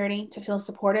security, to feel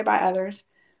supported by others,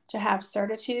 to have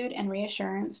certitude and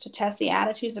reassurance, to test the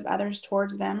attitudes of others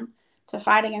towards them, to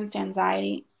fight against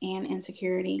anxiety and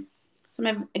insecurity.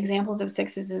 Some examples of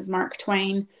sixes is Mark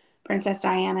Twain, Princess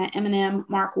Diana, Eminem,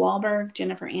 Mark Wahlberg,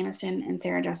 Jennifer Aniston, and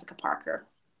Sarah Jessica Parker.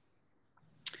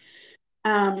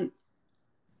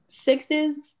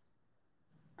 Sixes,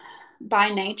 by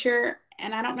nature,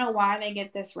 and I don't know why they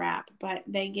get this rap, but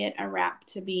they get a rap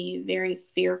to be very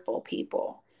fearful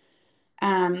people.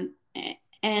 And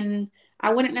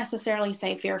I wouldn't necessarily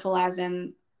say fearful as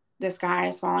in the sky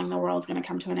is falling, the world's going to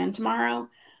come to an end tomorrow,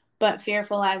 but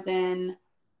fearful as in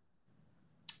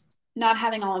not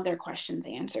having all of their questions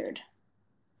answered.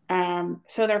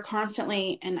 So they're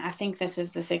constantly, and I think this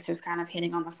is the sixes kind of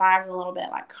hitting on the fives a little bit,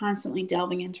 like constantly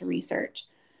delving into research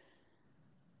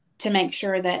to make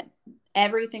sure that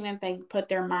everything that they put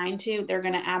their mind to, they're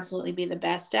going to absolutely be the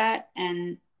best at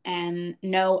and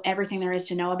know everything there is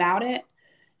to know about it.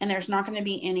 And there's not going to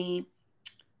be any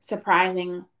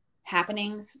surprising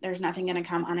happenings. There's nothing going to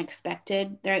come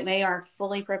unexpected. They are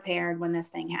fully prepared when this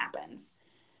thing happens.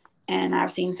 And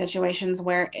I've seen situations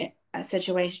where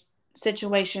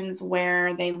situations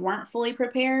where they weren't fully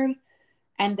prepared,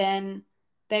 and then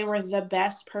they were the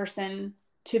best person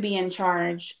to be in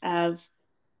charge of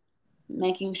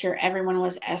making sure everyone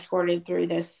was escorted through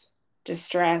this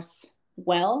distress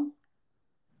well.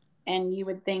 And you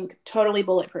would think totally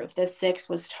bulletproof. This six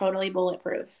was totally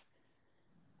bulletproof.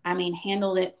 I mean,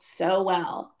 handled it so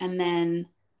well. And then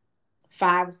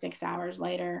 5-6 hours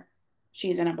later,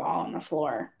 she's in a ball on the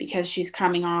floor because she's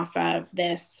coming off of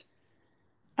this,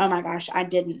 oh my gosh, I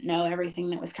didn't know everything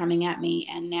that was coming at me.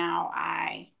 And now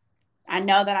I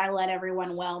know that I led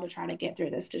everyone well to try to get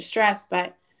through this distress,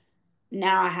 but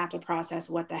now I have to process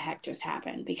what the heck just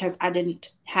happened because I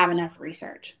didn't have enough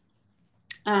research.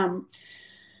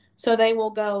 So they will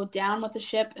go down with the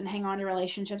ship and hang on to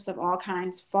relationships of all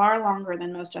kinds far longer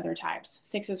than most other types.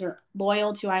 Sixes are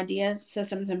loyal to ideas,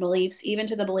 systems, and beliefs, even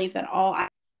to the belief that all ideas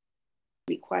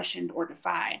be questioned or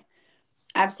defied.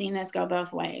 I've seen this go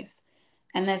both ways.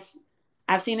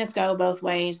 I've seen this go both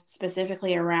ways,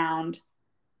 specifically around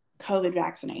COVID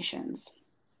vaccinations.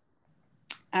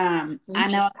 I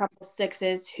know a couple of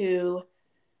sixes who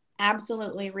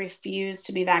absolutely refuse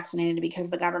to be vaccinated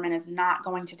because the government is not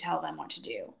going to tell them what to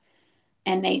do.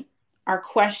 And they are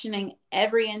questioning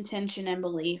every intention and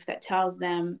belief that tells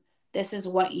them this is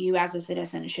what you as a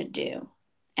citizen should do.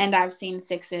 And I've seen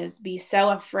sixes be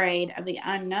so afraid of the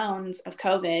unknowns of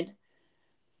COVID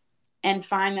and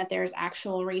find that there's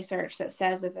actual research that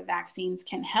says that the vaccines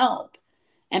can help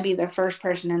and be the first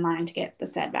person in line to get the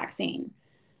said vaccine.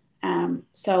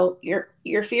 So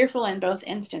you're fearful in both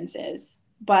instances,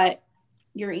 but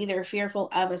you're either fearful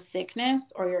of a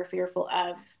sickness or you're fearful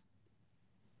of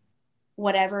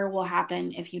whatever will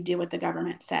happen if you do what the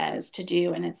government says to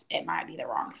do, and it might be the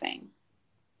wrong thing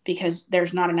because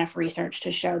there's not enough research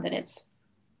to show that it's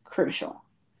crucial.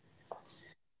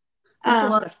 That's a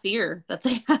lot of fear that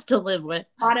they have to live with.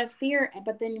 A lot of fear,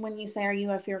 but then when you say, are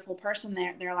you a fearful person,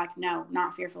 they're like, no,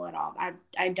 not fearful at all.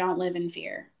 I don't live in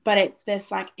fear. But it's this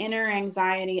like inner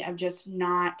anxiety of just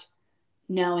not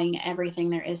knowing everything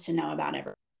there is to know about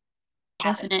everything.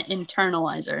 Definite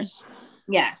internalizers.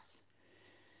 Yes.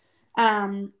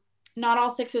 Not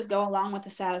all sixes go along with the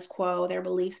status quo. Their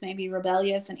beliefs may be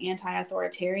rebellious and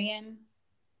anti-authoritarian,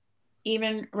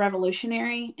 even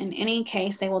revolutionary. In any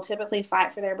case, they will typically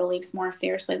fight for their beliefs more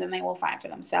fiercely than they will fight for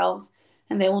themselves,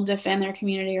 and they will defend their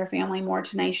community or family more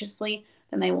tenaciously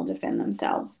than they will defend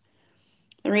themselves.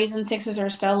 The reason sixes are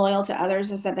so loyal to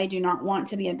others is that they do not want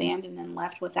to be abandoned and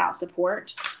left without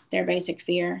support, their basic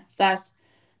fear. Thus,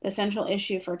 the central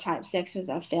issue for type 6 is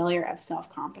a failure of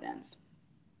self-confidence.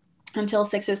 Until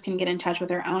sixes can get in touch with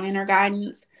their own inner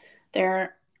guidance,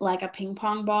 their like a ping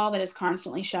pong ball that is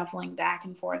constantly shuffling back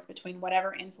and forth between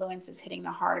whatever influence is hitting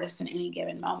the hardest in any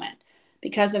given moment.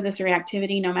 Because of this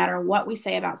reactivity, no matter what we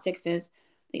say about sixes,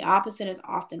 the opposite is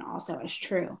often also as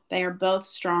true. They are both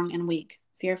strong and weak,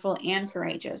 fearful and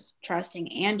courageous,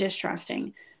 trusting and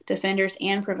distrusting, defenders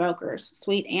and provokers,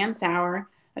 sweet and sour,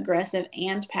 aggressive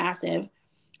and passive,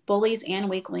 bullies and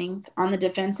weaklings, on the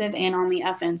defensive and on the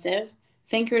offensive,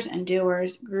 thinkers and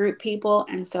doers, group people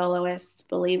and soloists,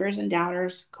 believers and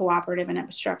doubters, cooperative and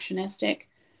obstructionistic,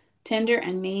 tender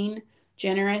and mean,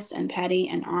 generous and petty,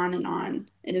 and on and on.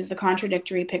 It is the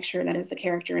contradictory picture that is the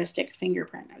characteristic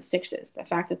fingerprint of sixes, the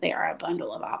fact that they are a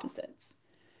bundle of opposites.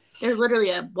 They're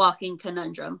literally a walking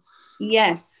conundrum.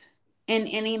 Yes, in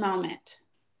any moment.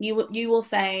 You will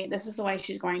say, this is the way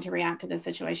she's going to react to this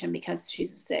situation because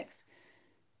she's a six.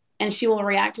 And she will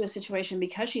react to a situation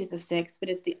because she's a six, but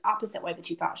it's the opposite way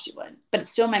that you thought she would. But it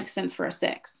still makes sense for a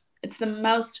six. It's the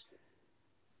most,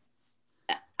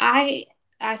 I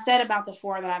said about the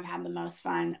four that I've had the most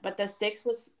fun, but the six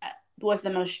was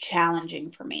the most challenging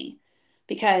for me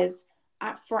because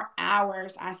for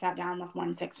hours I sat down with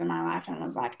one six in my life and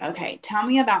was like, okay, tell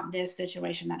me about this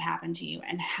situation that happened to you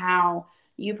and how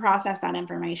you process that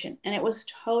information. And it was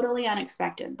totally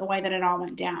unexpected the way that it all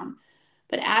went down.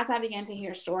 But as I began to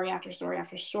hear story after story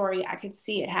after story, I could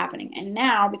see it happening. And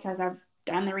now, because I've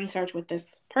done the research with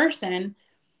this person,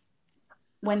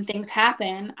 when things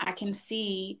happen, I can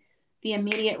see the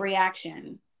immediate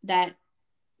reaction that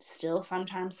still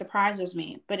sometimes surprises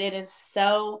me. But it is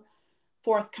so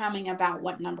forthcoming about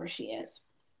what number she is.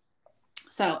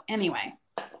 So anyway,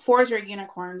 fours are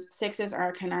unicorns, sixes are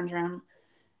a conundrum,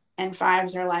 and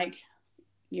fives are like,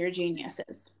 you're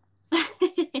geniuses.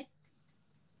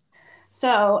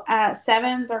 So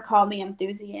sevens are called the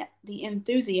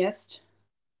enthusiast,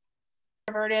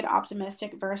 introverted,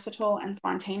 optimistic, versatile, and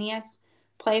spontaneous,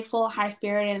 playful,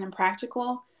 high-spirited, and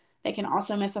impractical. They can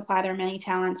also misapply their many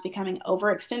talents, becoming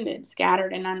overextended,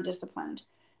 scattered, and undisciplined.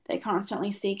 They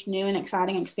constantly seek new and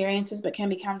exciting experiences, but can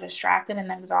become distracted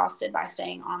and exhausted by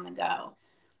staying on the go.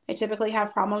 They typically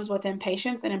have problems with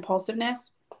impatience and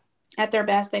impulsiveness. At their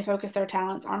best, they focus their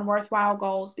talents on worthwhile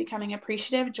goals, becoming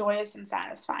appreciative, joyous, and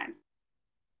satisfied.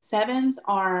 Sevens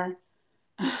are,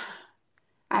 I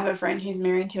have a friend who's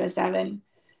married to a seven,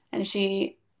 and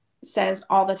she says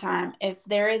all the time, if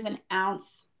there is an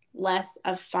ounce less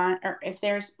of fun, or if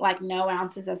there's like no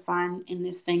ounces of fun in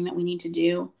this thing that we need to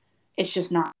do, it's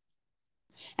just not.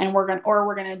 And we're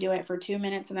gonna do it for 2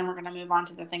 minutes and then we're gonna move on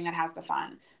to the thing that has the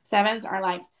fun. Sevens are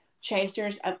like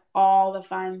chasers of all the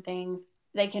fun things.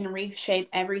 They can reshape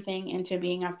everything into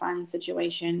being a fun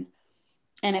situation.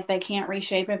 And if they can't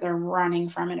reshape it, they're running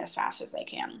from it as fast as they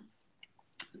can.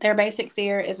 Their basic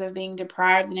fear is of being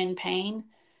deprived and in pain.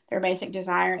 Their basic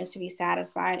desire is to be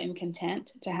satisfied and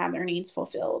content, to have their needs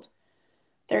fulfilled.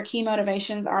 Their key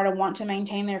motivations are to want to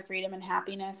maintain their freedom and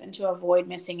happiness and to avoid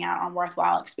missing out on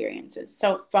worthwhile experiences.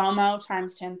 So FOMO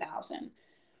times 10,000.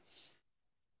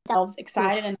 Themselves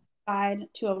excited and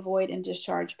excited to avoid and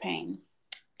discharge pain.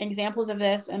 Examples of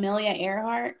this: Amelia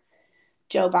Earhart,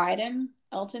 Joe Biden,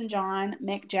 Elton John,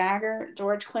 Mick Jagger,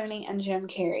 George Clooney, and Jim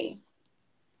Carrey.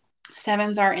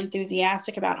 Sevens are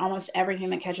enthusiastic about almost everything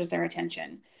that catches their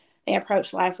attention. They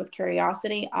approach life with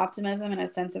curiosity, optimism, and a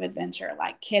sense of adventure,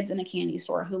 like kids in a candy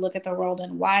store who look at the world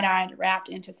in wide-eyed, rapt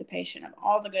anticipation of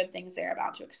all the good things they're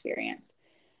about to experience.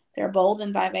 They're bold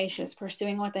and vivacious,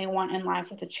 pursuing what they want in life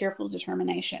with a cheerful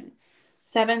determination.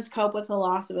 Sevens cope with the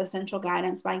loss of essential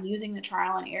guidance by using the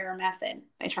trial and error method.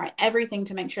 They try everything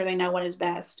to make sure they know what is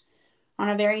best. On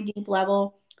a very deep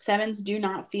level, sevens do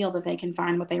not feel that they can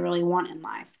find what they really want in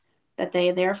life, that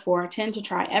they therefore tend to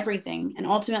try everything and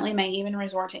ultimately may even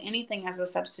resort to anything as a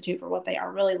substitute for what they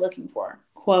are really looking for.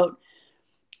 Quote,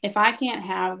 if I can't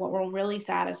have what will really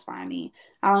satisfy me,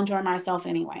 I'll enjoy myself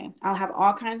anyway. I'll have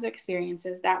all kinds of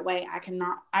experiences. That way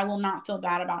I will not feel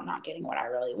bad about not getting what I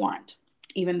really want,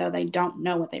 even though they don't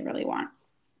know what they really want.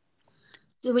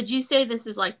 So would you say this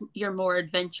is like your more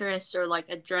adventurous or like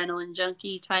adrenaline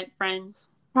junkie type friends?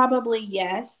 Probably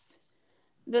yes.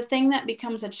 The thing that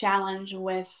becomes a challenge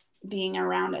with being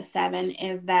around a seven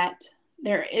is that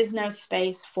there is no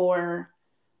space for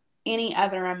any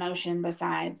other emotion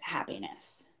besides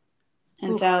happiness.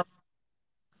 And so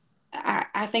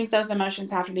I think those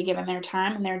emotions have to be given their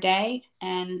time and their day.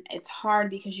 And it's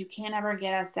hard because you can't ever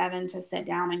get a seven to sit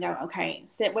down and go, okay,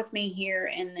 sit with me here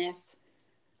in this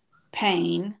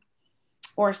pain,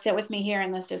 or sit with me here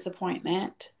in this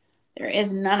disappointment. There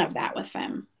is none of that with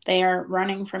them. They are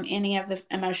running from any of the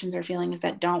emotions or feelings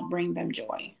that don't bring them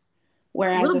joy.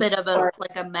 Whereas a little bit of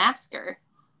a masker.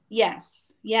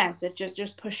 Yes. It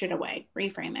just push it away,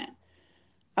 reframe it.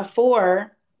 A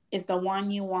four is the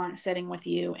one you want sitting with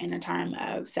you in a time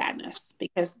of sadness,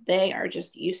 because they are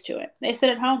just used to it. They sit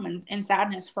at home in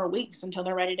sadness for weeks until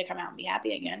they're ready to come out and be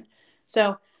happy again.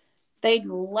 So they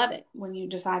love it when you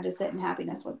decide to sit in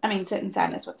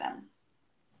sadness with them.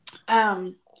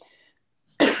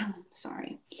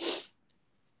 Sorry.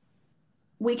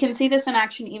 We can see this in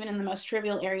action even in the most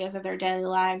trivial areas of their daily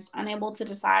lives. Unable to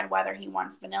decide whether he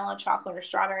wants vanilla, chocolate, or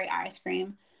strawberry ice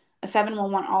cream, a 7 will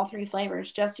want all 3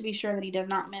 flavors just to be sure that he does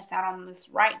not miss out on this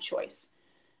right choice.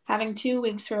 Having 2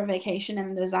 weeks for a vacation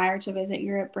and the desire to visit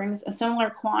Europe brings a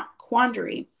similar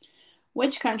quandary.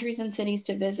 Which countries and cities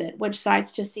to visit, which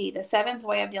sites to see? The 7's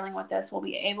way of dealing with this will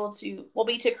be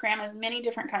to cram as many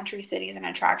different countries, cities, and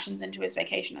attractions into his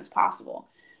vacation as possible.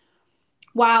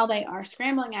 While they are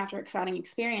scrambling after exciting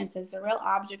experiences, the real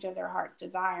object of their heart's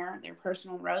desire, their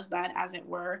personal rosebud, as it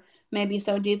were, may be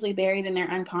so deeply buried in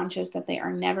their unconscious that they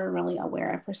are never really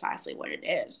aware of precisely what it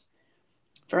is.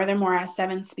 Furthermore, as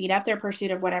 7s speed up their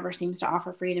pursuit of whatever seems to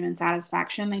offer freedom and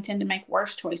satisfaction, they tend to make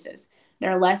worse choices.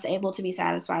 They're less able to be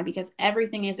satisfied because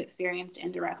everything is experienced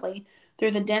indirectly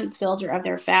through the dense filter of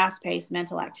their fast-paced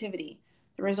mental activity.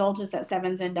 The result is that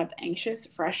 7s end up anxious,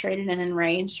 frustrated, and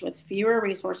enraged with fewer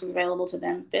resources available to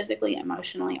them physically,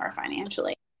 emotionally, or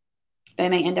financially. They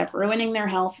may end up ruining their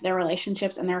health, their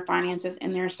relationships, and their finances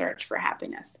in their search for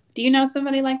happiness. Do you know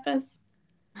somebody like this?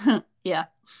 Yeah.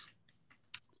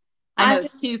 I know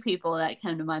 2 people that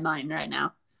come to my mind right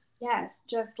now. Yes,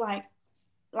 just like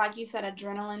you said,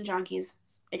 adrenaline junkies,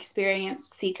 experience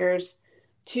seekers,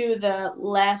 to the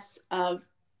less of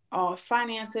all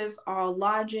finances, all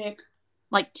logic.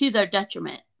 Like, to their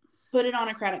detriment. Put it on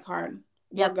a credit card.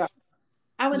 Yep. Go.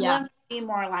 I would love to be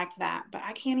more like that, but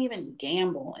I can't even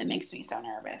gamble. It makes me so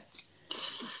nervous.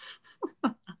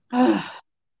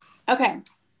 Okay.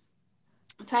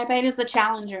 Type 8 is the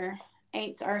challenger.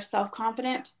 8s are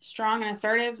self-confident, strong, and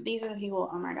assertive. These are the people,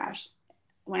 oh my gosh.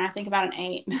 When I think about an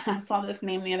 8, I saw this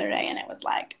meme the other day, and it was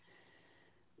like,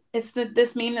 it's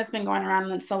this meme that's been going around,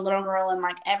 and it's a little girl, and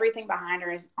like everything behind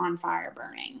her is on fire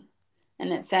burning.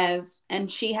 And it says,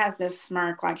 and she has this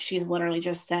smirk, like she's literally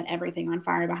just set everything on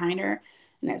fire behind her.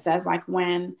 And it says, like,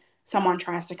 when someone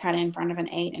tries to cut in front of an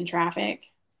 8 in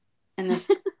traffic, and this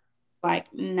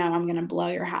like, no, I'm going to blow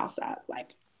your house up.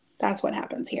 Like, that's what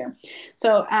happens here.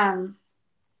 So,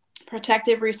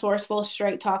 protective, resourceful,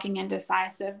 straight talking, and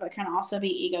decisive, but can also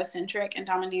be egocentric and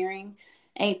domineering.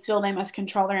 8s feel they must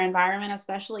control their environment,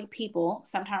 especially people,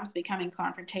 sometimes becoming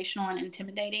confrontational and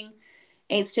intimidating.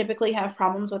 8s typically have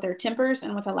problems with their tempers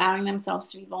and with allowing themselves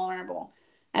to be vulnerable.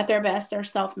 At their best, they're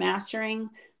self-mastering.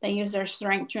 They use their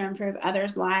strength to improve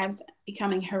others' lives,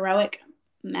 becoming heroic,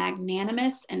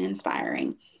 magnanimous, and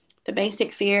inspiring. The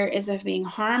basic fear is of being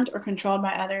harmed or controlled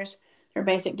by others. Their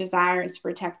basic desire is to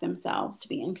protect themselves, to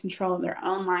be in control of their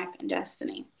own life and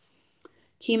destiny.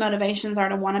 Key motivations are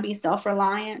to want to be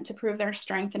self-reliant, to prove their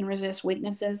strength and resist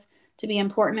weaknesses, to be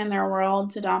important in their world,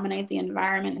 to dominate the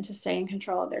environment, and to stay in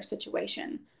control of their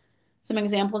situation. Some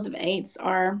examples of 8s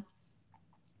are,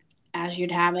 as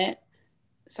you'd have it,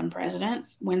 some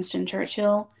presidents: Winston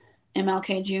Churchill,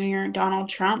 MLK Jr., Donald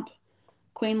Trump,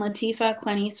 Queen Latifah,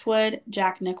 Clint Eastwood,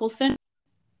 Jack Nicholson.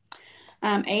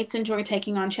 8s enjoy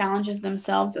taking on challenges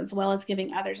themselves, as well as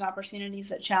giving others opportunities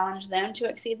that challenge them to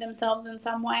exceed themselves in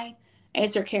some way.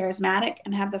 8s are charismatic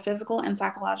and have the physical and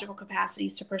psychological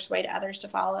capacities to persuade others to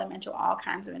follow them into all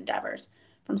kinds of endeavors,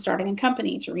 from starting a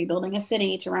company to rebuilding a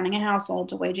city to running a household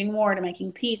to waging war to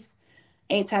making peace.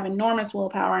 8s have enormous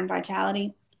willpower and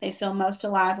vitality. They feel most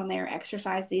alive when they are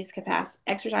exercising these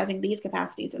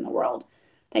capacities in the world.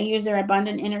 They use their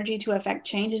abundant energy to affect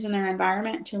changes in their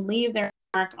environment, to leave their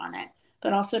mark on it,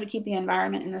 but also to keep the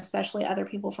environment and especially other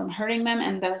people from hurting them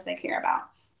and those they care about.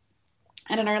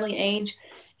 At an early age,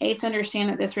 8s understand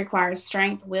that this requires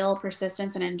strength, will,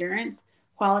 persistence, and endurance,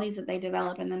 qualities that they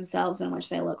develop in themselves and which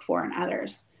they look for in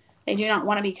others. They do not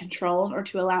want to be controlled or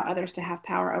to allow others to have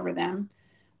power over them.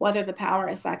 Whether the power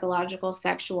is psychological,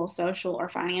 sexual, social, or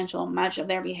financial, much of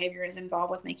their behavior is involved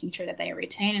with making sure that they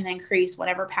retain and increase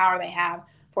whatever power they have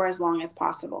for as long as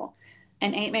possible.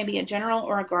 An 8 may be a general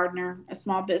or a gardener, a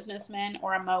small businessman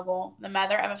or a mogul, the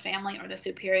mother of a family, or the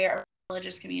superior of a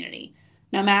religious community.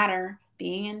 No matter,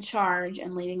 being in charge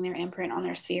and leaving their imprint on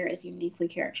their sphere is uniquely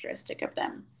characteristic of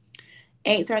them.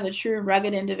 8s are the true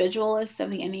rugged individualists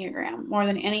of the Enneagram. More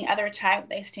than any other type,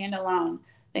 they stand alone.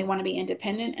 They want to be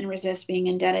independent and resist being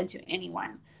indebted to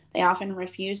anyone. They often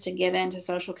refuse to give in to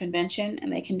social convention,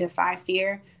 and they can defy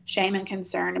fear, shame, and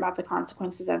concern about the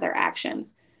consequences of their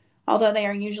actions. Although they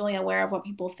are usually aware of what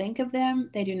people think of them,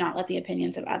 they do not let the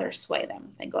opinions of others sway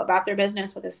them. They go about their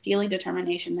business with a steely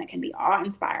determination that can be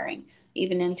awe-inspiring,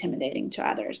 even intimidating to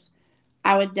others.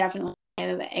 I would definitely say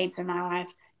that the 8s in my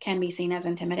life can be seen as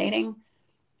intimidating.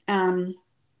 Don't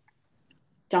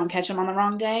catch them on the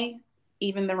wrong day.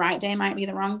 Even the right day might be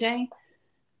the wrong day.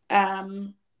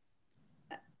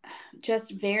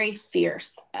 Just very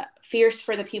fierce, fierce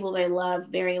for the people they love,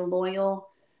 very loyal.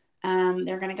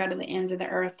 They're going to go to the ends of the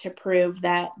earth to prove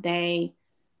that they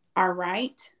are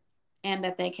right and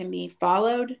that they can be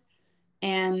followed.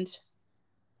 And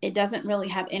it doesn't really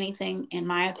have anything, in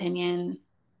my opinion,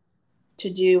 to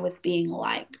do with being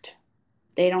liked.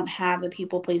 They don't have the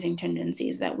people-pleasing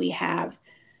tendencies that we have.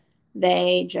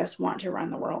 They just want to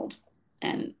run the world.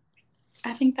 And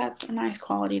I think that's a nice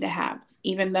quality to have,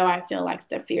 even though I feel like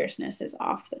the fierceness is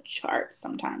off the charts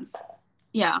sometimes.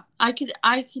 Yeah, I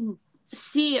can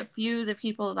see a few of the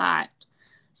people that,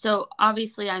 so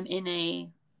obviously I'm in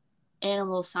a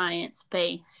animal science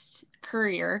based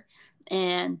career,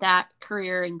 and that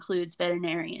career includes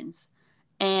veterinarians.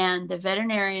 And the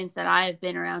veterinarians that I have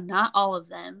been around, not all of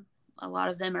them, a lot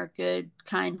of them are good,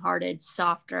 kind hearted,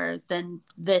 softer than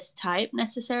this type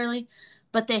necessarily,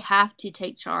 but they have to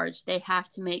take charge. They have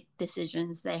to make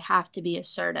decisions. They have to be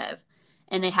assertive,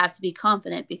 and they have to be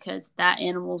confident because that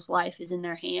animal's life is in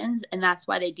their hands. And that's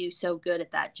why they do so good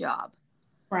at that job.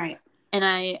 Right.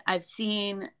 And I've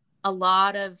seen a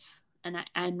lot of, and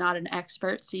I'm not an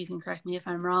expert, so you can correct me if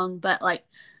I'm wrong, but like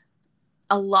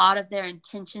a lot of their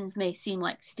intentions may seem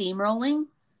like steamrolling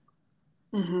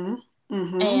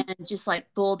and just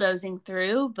like bulldozing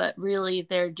through, but really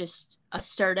they're just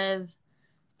assertive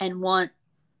and want,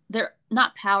 they're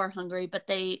not power hungry, but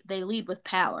they lead with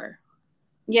power.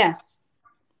 Yes.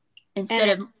 Instead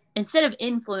And of instead of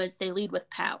influence, they lead with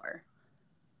power.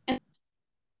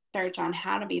 research on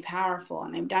how to be powerful,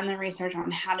 and they've done the research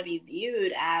on how to be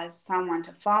viewed as someone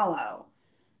to follow.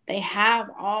 They have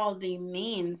all the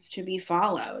means to be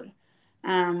followed.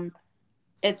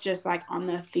 It's just like on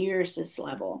the fiercest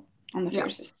level, on the Yeah.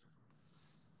 fiercest.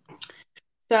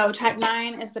 So type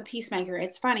 9 is the peacemaker.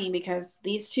 It's funny because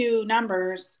these two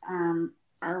numbers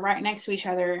are right next to each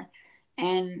other,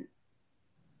 and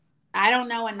I don't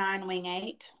know a 9 wing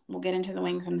 8. We'll get into the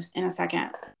wings in a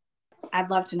second.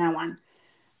 I'd love to know one.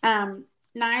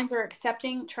 9s are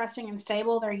accepting, trusting, and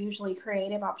stable. They're usually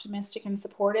creative, optimistic, and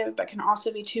supportive, but can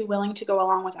also be too willing to go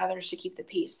along with others to keep the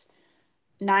peace.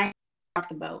 9s rock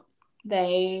the boat.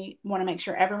 They want to make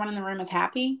sure everyone in the room is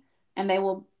happy, and they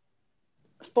will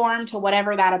form to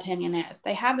whatever that opinion is.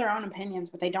 They have their own opinions,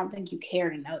 but they don't think you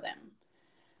care to know them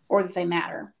or that they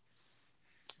matter.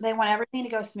 They want everything to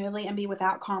go smoothly and be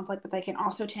without conflict, but they can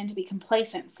also tend to be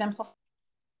complacent, simplifying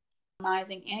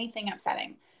anything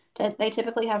upsetting. They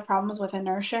typically have problems with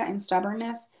inertia and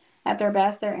stubbornness. At their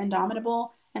best, they're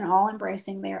indomitable and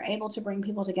all-embracing. They are able to bring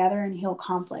people together and heal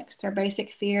conflicts. Their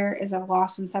basic fear is of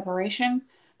loss and separation.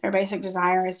 Their basic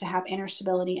desire is to have inner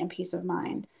stability and peace of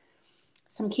mind.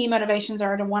 Some key motivations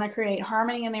are to want to create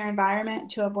harmony in their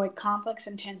environment, to avoid conflicts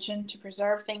and tension, to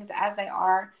preserve things as they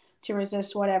are, to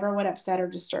resist whatever would upset or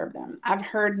disturb them. I've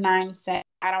heard 9 say,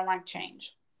 I don't like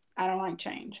change. I don't like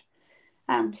change.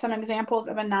 Some examples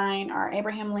of a 9 are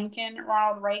Abraham Lincoln,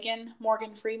 Ronald Reagan,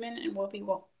 Morgan Freeman, and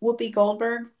Whoopi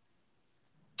Goldberg.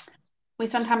 We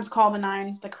sometimes call the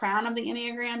 9s the crown of the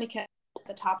Enneagram because it's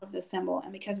at the top of the symbol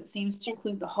and because it seems to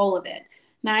include the whole of it.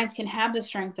 9s can have the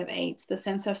strength of 8s, the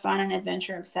sense of fun and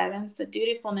adventure of 7s, the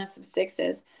dutifulness of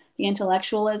 6s, the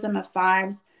intellectualism of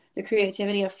 5s, the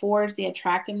creativity of 4s, the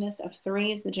attractiveness of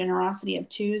 3s, the generosity of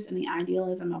 2s, and the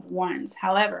idealism of 1s.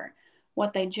 However,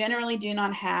 what they generally do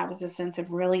not have is a sense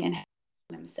of really inhabiting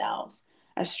themselves,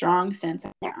 a strong sense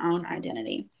of their own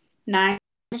identity. 9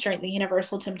 demonstrate the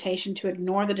universal temptation to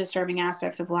ignore the disturbing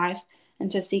aspects of life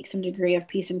and to seek some degree of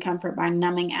peace and comfort by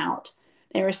numbing out.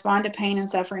 They respond to pain and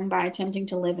suffering by attempting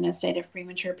to live in a state of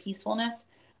premature peacefulness,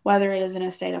 whether it is in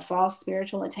a state of false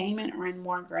spiritual attainment or in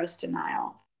more gross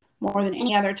denial. More than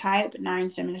any other type,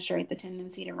 9s demonstrate the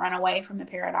tendency to run away from the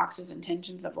paradoxes and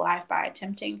tensions of life by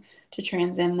attempting to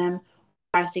transcend them,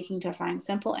 by seeking to find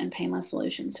simple and painless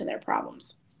solutions to their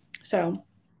problems. So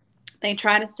they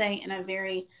try to stay in a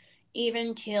very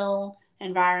even kill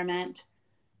environment,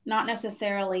 not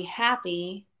necessarily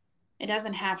happy. It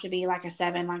doesn't have to be like a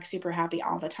 7, like super happy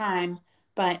all the time,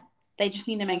 but they just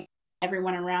need to make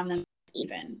everyone around them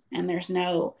even. And there's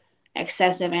no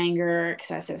excessive anger,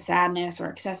 excessive sadness, or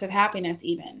excessive happiness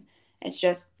even. It's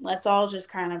just, let's all just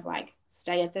kind of like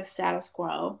stay at this status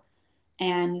quo.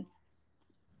 And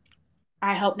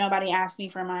I hope nobody asks me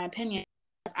for my opinion.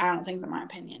 I don't think that my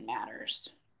opinion matters.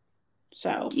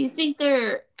 So, Do you think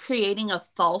they're creating a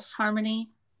false harmony?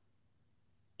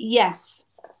 yes.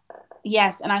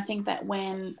 Yes, and I think that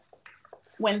when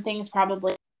things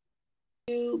probably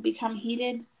do become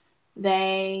heated,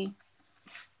 they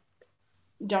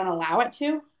don't allow it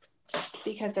to,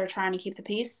 because they're trying to keep the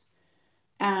peace.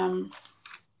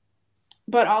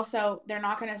 But also, they're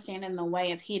not going to stand in the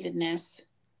way of heatedness.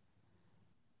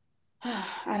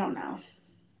 I don't know.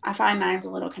 I find nines a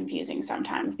little confusing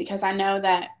sometimes, because I know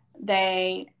that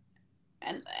they,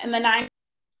 and the nine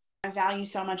value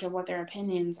so much of what their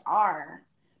opinions are,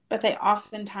 but they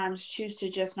oftentimes choose to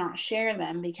just not share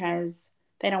them because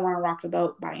they don't want to rock the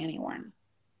boat by anyone.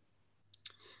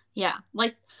 Yeah.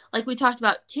 Like we talked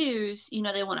about twos,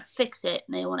 they want to fix it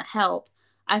and they want to help.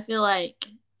 I feel like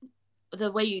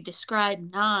the way you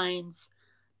describe nines,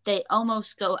 they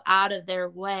almost go out of their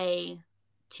way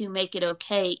to make it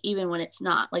okay, even when it's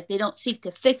not. Like, they don't seek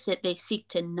to fix it, they seek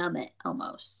to numb it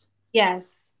almost.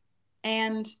 Yes.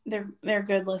 And they're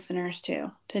good listeners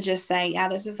too, to just say, yeah,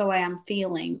 this is the way I'm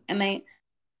feeling. And they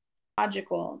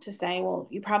logical to say, well,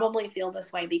 you probably feel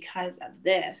this way because of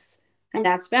this. And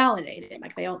that's validated.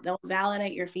 Like, they'll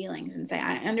validate your feelings and say,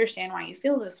 I understand why you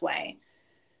feel this way.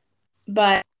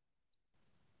 But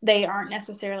they aren't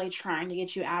necessarily trying to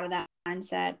get you out of that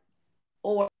mindset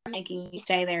or making you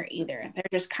stay there either. They're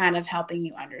just kind of helping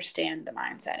you understand the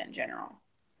mindset in general.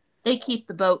 They keep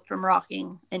the boat from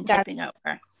rocking and tipping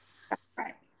over.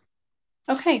 Right.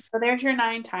 Okay, so there's your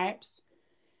 9 types.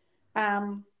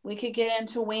 We could get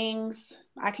into wings.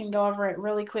 I can go over it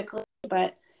really quickly,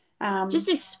 but just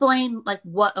explain like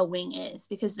what a wing is,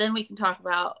 because then we can talk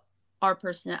about our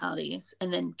personalities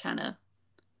and then kind of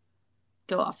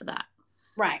go off of that.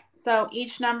 Right. So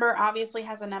each number obviously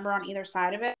has a number on either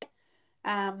side of it.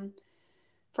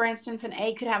 For instance, an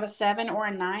 8 could have a 7 or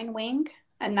a 9 wing.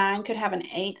 A 9 could have an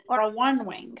 8 or a 1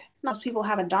 wing. Most people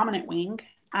have a dominant wing.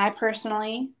 I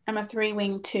personally am a 3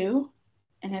 wing 2,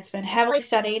 and it's been heavily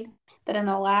studied that in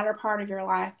the latter part of your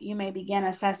life, you may begin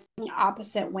assessing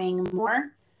opposite wing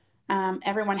more.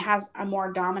 Everyone has a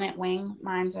more dominant wing.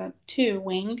 Mine's a 2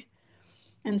 wing.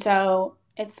 And so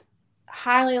it's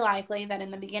highly likely that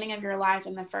in the beginning of your life,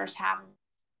 in the first half,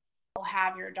 you'll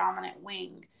have your dominant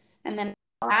wing. And then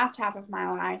the last half of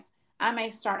my life, I may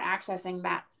start accessing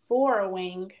that 4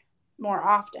 wing more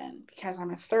often because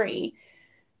I'm a 3.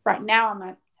 Right now, I'm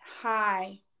a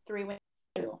high 3 wing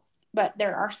 2. But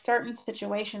there are certain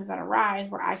situations that arise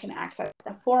where I can access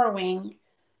the 4 wing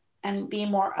and be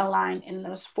more aligned in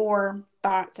those 4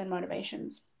 thoughts and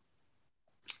motivations.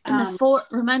 And the 4,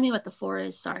 remind me what the 4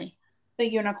 is, sorry.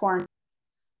 The unicorn.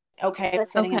 Okay.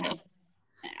 Sitting okay.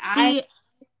 I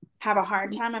have a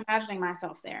hard time imagining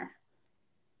myself there.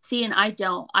 See, and I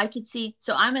don't. I could see.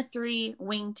 So I'm a 3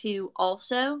 wing 2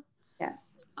 also.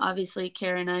 Yes. Obviously,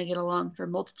 Kara and I get along for a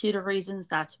multitude of reasons.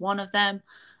 That's one of them.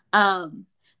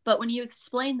 But when you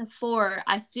explain the 4,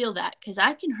 I feel that, because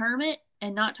I can hermit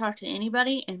and not talk to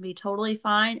anybody and be totally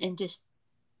fine and just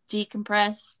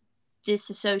decompress,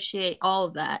 disassociate, all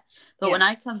of that. But yes, when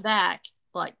I come back,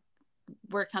 like,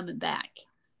 we're coming back.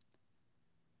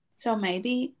 So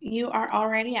maybe you are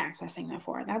already accessing the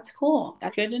 4. That's cool.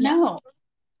 That's good to know.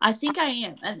 I think I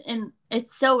am. And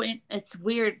it's it's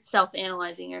weird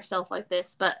self-analyzing yourself like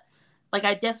this, but like,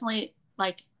 I definitely,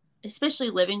 like, especially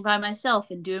living by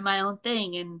myself and doing my own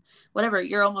thing and whatever,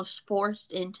 you're almost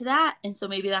forced into that. And so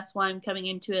maybe that's why I'm coming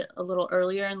into it a little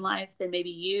earlier in life than maybe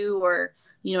you or,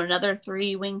 another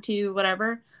 3 wing 2,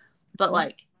 whatever. But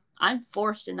like, I'm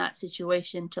forced in that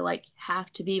situation to like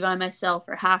have to be by myself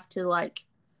or have to like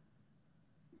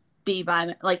be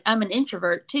by like, I'm an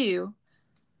introvert too.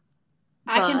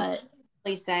 I can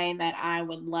really say that I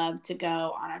would love to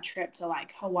go on a trip to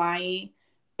like Hawaii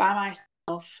by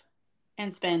myself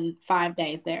and spend 5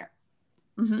 days there.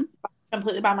 Mm-hmm.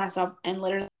 Completely by myself and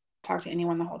literally talk to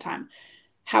anyone the whole time.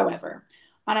 However,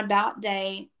 on about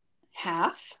day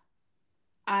half,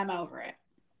 I'm over it.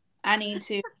 I'm going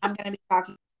to be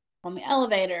talking on the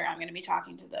elevator. I'm going to be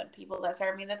talking to the people that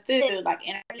serve me the food, like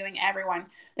interviewing everyone.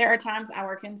 There are times I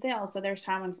work in sales, so there's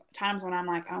times when I'm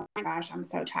like, oh my gosh, I'm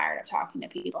so tired of talking to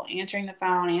people, answering the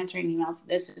phone, answering emails.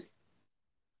 This is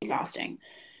exhausting.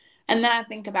 And then I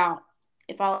think about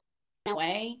if all went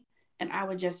away, and I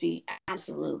would just be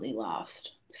absolutely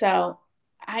lost. So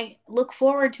I look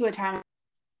forward to a time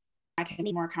I can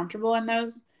be more comfortable in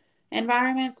those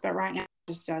environments, but right now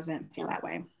it just doesn't feel that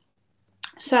way.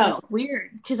 So that's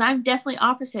weird, because I'm definitely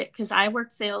opposite, because I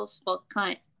work sales, well,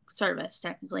 client service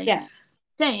technically. Yeah.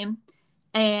 Same.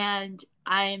 And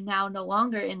I am now no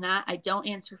longer in that. I don't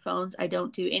answer phones. I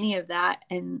don't do any of that.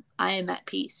 And I am at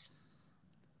peace.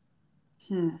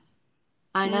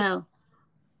 I know.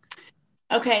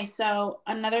 Okay, so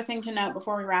another thing to note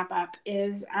before we wrap up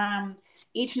is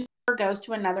each number goes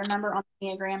to another number on the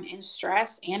Enneagram in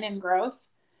stress and in growth.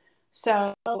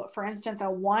 So, for instance, a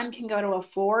 1 can go to a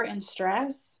 4 in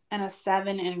stress and a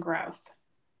 7 in growth.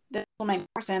 this will make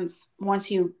more sense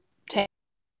once you dive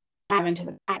into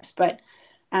the types. But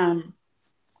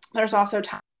there's also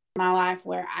times in my life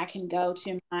where I can go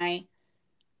to my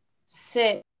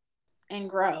 6 in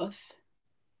growth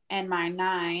and my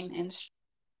 9 in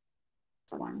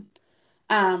one.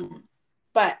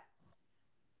 But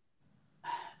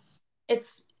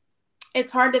it's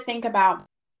hard to think about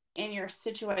in your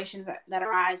situations that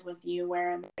arise with you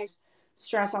where there's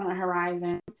stress on the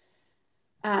horizon.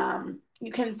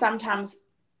 You can sometimes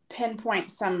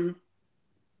pinpoint some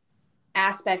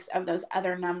aspects of those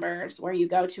other numbers where you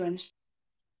go to and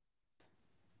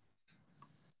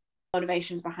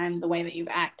motivations behind the way that you've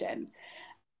acted.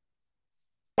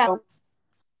 So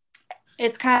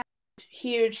it's kind of a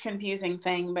huge confusing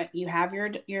thing, but you have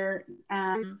you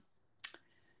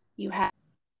have,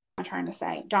 I'm trying to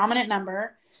say, dominant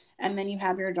number, and then you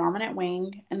have your dominant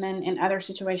wing, and then in other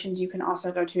situations you can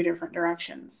also go 2 different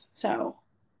directions. So,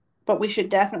 but we should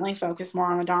definitely focus more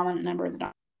on the dominant number of the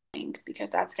dominant wing, because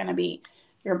that's going to be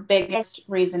your biggest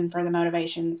reason for the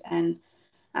motivations and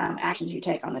actions you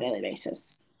take on the daily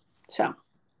basis. So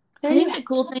I think the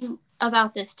cool thing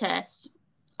about this test,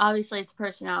 obviously it's a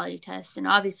personality test, and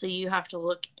obviously you have to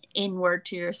look inward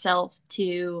to yourself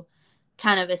to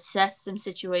kind of assess some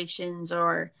situations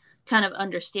or kind of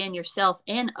understand yourself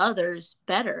and others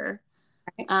better.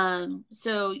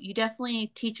 So you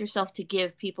definitely teach yourself to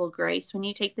give people grace when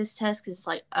you take this test, because it's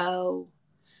like, oh,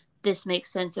 this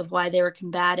makes sense of why they were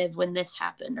combative when this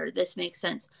happened, or this makes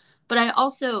sense. But I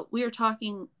also, we were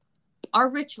talking, our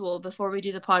ritual before we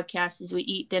do the podcast is we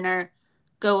eat dinner,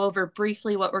 go over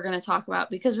briefly what we're going to talk about,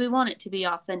 because we want it to be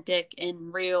authentic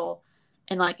and real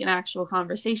and like an actual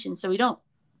conversation. So we don't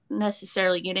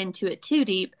necessarily get into it too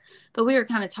deep, but we were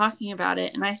kind of talking about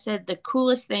it. And I said the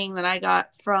coolest thing that I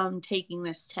got from taking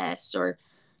this test, or,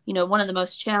 one of the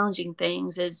most challenging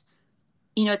things is,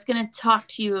 it's going to talk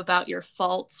to you about your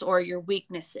faults or your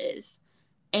weaknesses.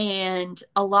 And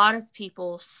a lot of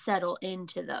people settle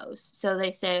into those. So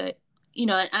they say,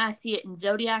 and I see it in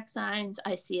zodiac signs,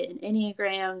 I see it in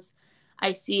Enneagrams,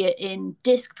 I see it in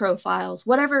disc profiles,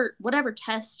 whatever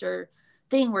test or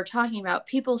thing we're talking about,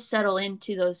 people settle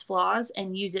into those flaws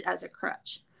and use it as a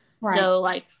crutch. Right. So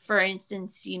like, for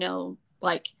instance,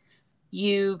 like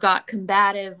you got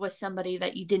combative with somebody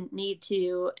that you didn't need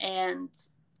to, and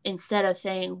instead of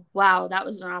saying, wow, that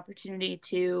was an opportunity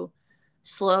to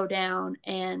slow down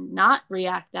and not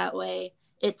react that way,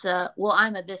 it's well,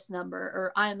 I'm a this number,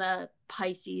 or I'm a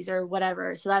Pisces, or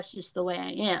whatever, so that's just the way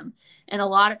I am. And a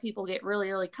lot of people get really,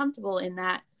 really comfortable in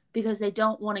that because they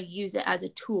don't want to use it as a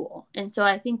tool. And so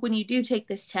I think when you do take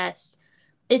this test,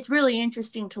 it's really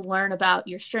interesting to learn about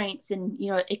your strengths, and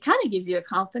it kind of gives you a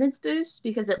confidence boost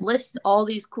because it lists all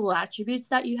these cool attributes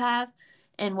that you have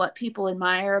and what people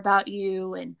admire about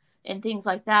you and things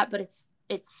like that. But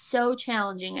it's so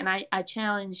challenging, and I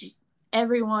challenge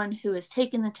everyone who has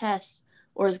taken the test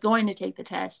or is going to take the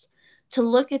test to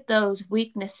look at those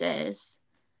weaknesses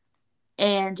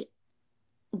and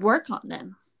work on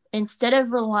them. Instead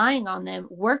of relying on them,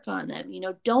 work on them.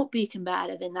 Don't be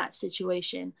combative in that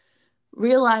situation.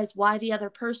 Realize why the other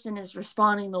person is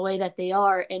responding the way that they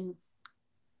are, and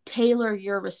tailor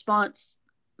your response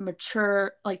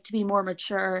to be more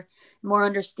mature, more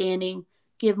understanding,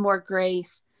 give more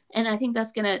grace. And I think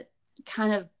that's going to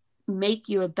kind of make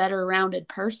you a better rounded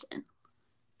person.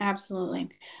 Absolutely.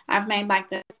 I've made like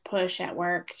this push at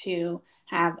work to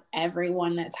have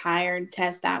everyone that's hired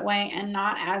test that way, and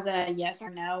not as a yes or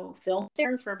no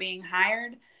filter for being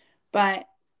hired, but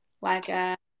like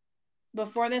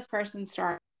before this person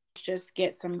starts, just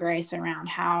get some grace around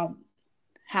how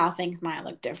things might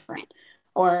look different,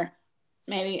 or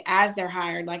maybe as they're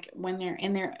hired, like when they're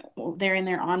in their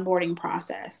onboarding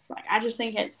process. Like, I just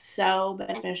think it's so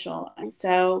beneficial and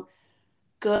so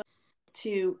good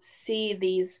to see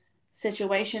these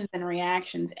situations and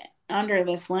reactions under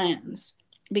this lens,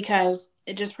 because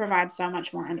it just provides so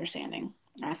much more understanding,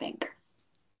 I think.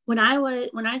 When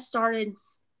I started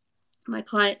my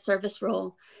client service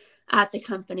role at the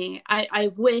company,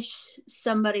 I wish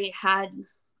somebody had,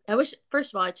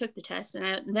 first of all, I took the test,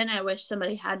 and then I wish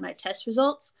somebody had my test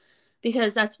results,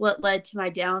 because that's what led to my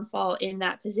downfall in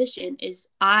that position. Is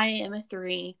I am a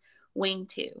 3, wing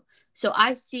 2. So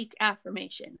I seek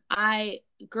affirmation. I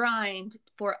grind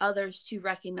for others to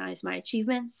recognize my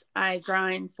achievements. I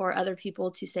grind for other people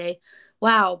to say,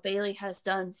 wow, Bailey has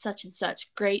done such and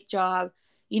such, great job.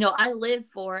 I live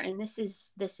for, and this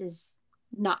is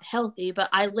not healthy, but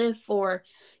I live for,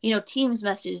 Teams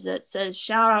message that says,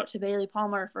 shout out to Bailey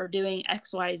Palmer for doing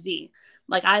XYZ.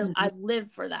 Like I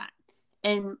live for that.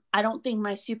 And I don't think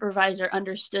my supervisor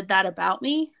understood that about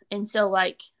me. And so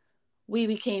like, we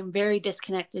became very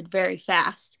disconnected very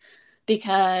fast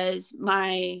because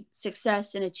my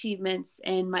success and achievements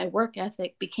and my work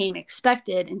ethic became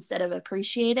expected instead of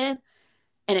appreciated,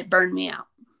 and it burned me out.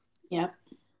 Yep.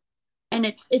 And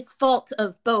it's fault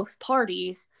of both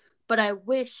parties, but I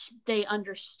wish they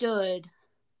understood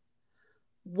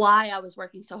why I was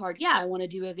working so hard. Yeah, I want to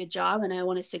do a good job and I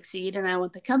want to succeed and I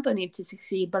want the company to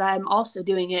succeed, but I'm also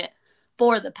doing it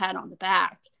for the pat on the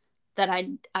back that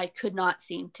I could not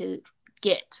seem to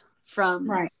get from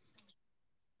Right.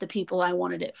 the people I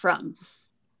wanted it from.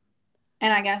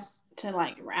 And I guess to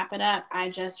like wrap it up, I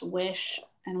just wish,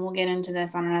 and we'll get into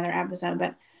this on another episode,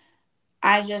 but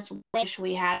I just wish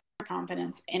we had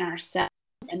confidence in ourselves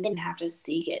and didn't have to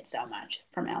seek it so much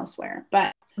from elsewhere.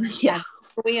 But Yeah. that's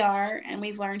where we are, and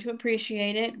we've learned to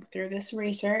appreciate it through this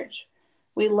research.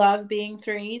 We love being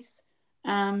threes,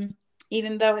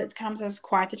 even though it comes as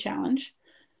quite the challenge.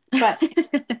 But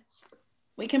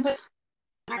we can put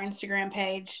our Instagram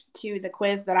page to the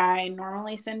quiz that I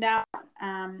normally send out.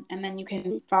 And then you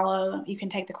can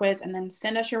take the quiz and then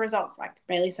send us your results. Like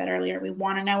Bailey said earlier, we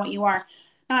want to know what you are,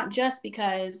 not just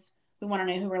because we want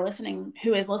to know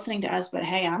who is listening to us, but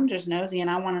hey, I'm just nosy and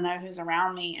I want to know who's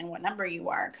around me and what number you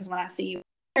are. Because when I see you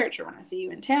in church or when I see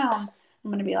you in town,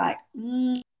 I'm going to be like,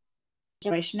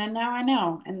 situation. And now I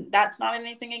know. And that's not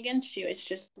anything against you. It's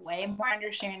just way more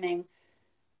understanding.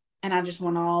 And I just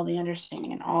want all the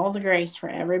understanding and all the grace for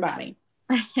everybody.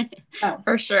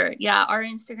 For sure. Yeah. Our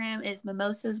Instagram is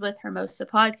Mimosas with Hermosa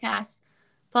Podcast.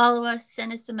 Follow us,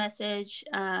 send us a message.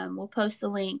 We'll post the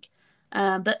link.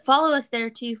 But follow us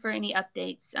there too for any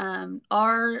updates.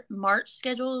 Our March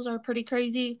schedules are pretty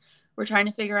crazy. We're trying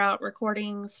to figure out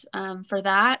recordings for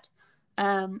that.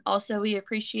 Also, we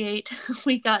appreciate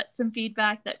we got some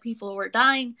feedback that people were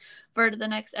dying for the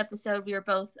next episode. We were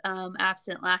both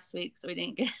absent last week, so we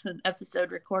didn't get an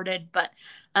episode recorded, but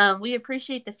we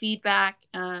appreciate the feedback.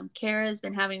 Kara's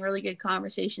been having really good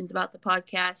conversations about the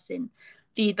podcast and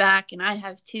feedback, and I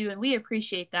have too, and we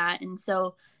appreciate that. And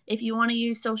so if you want to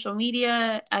use social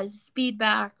media as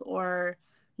feedback, or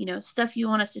stuff you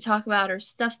want us to talk about, or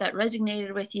stuff that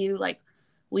resonated with you, like,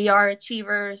 we are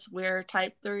achievers, we're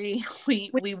type 3,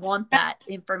 we want that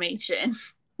information.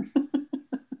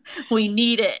 We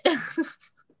need it.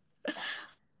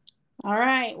 All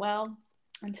right, well,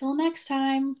 until next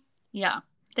time. Yeah,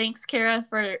 thanks, Kara,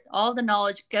 for all the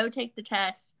knowledge. Go take the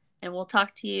test, and we'll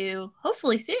talk to you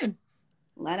hopefully soon.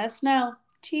 Let us know.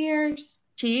 Cheers.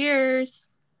 Cheers.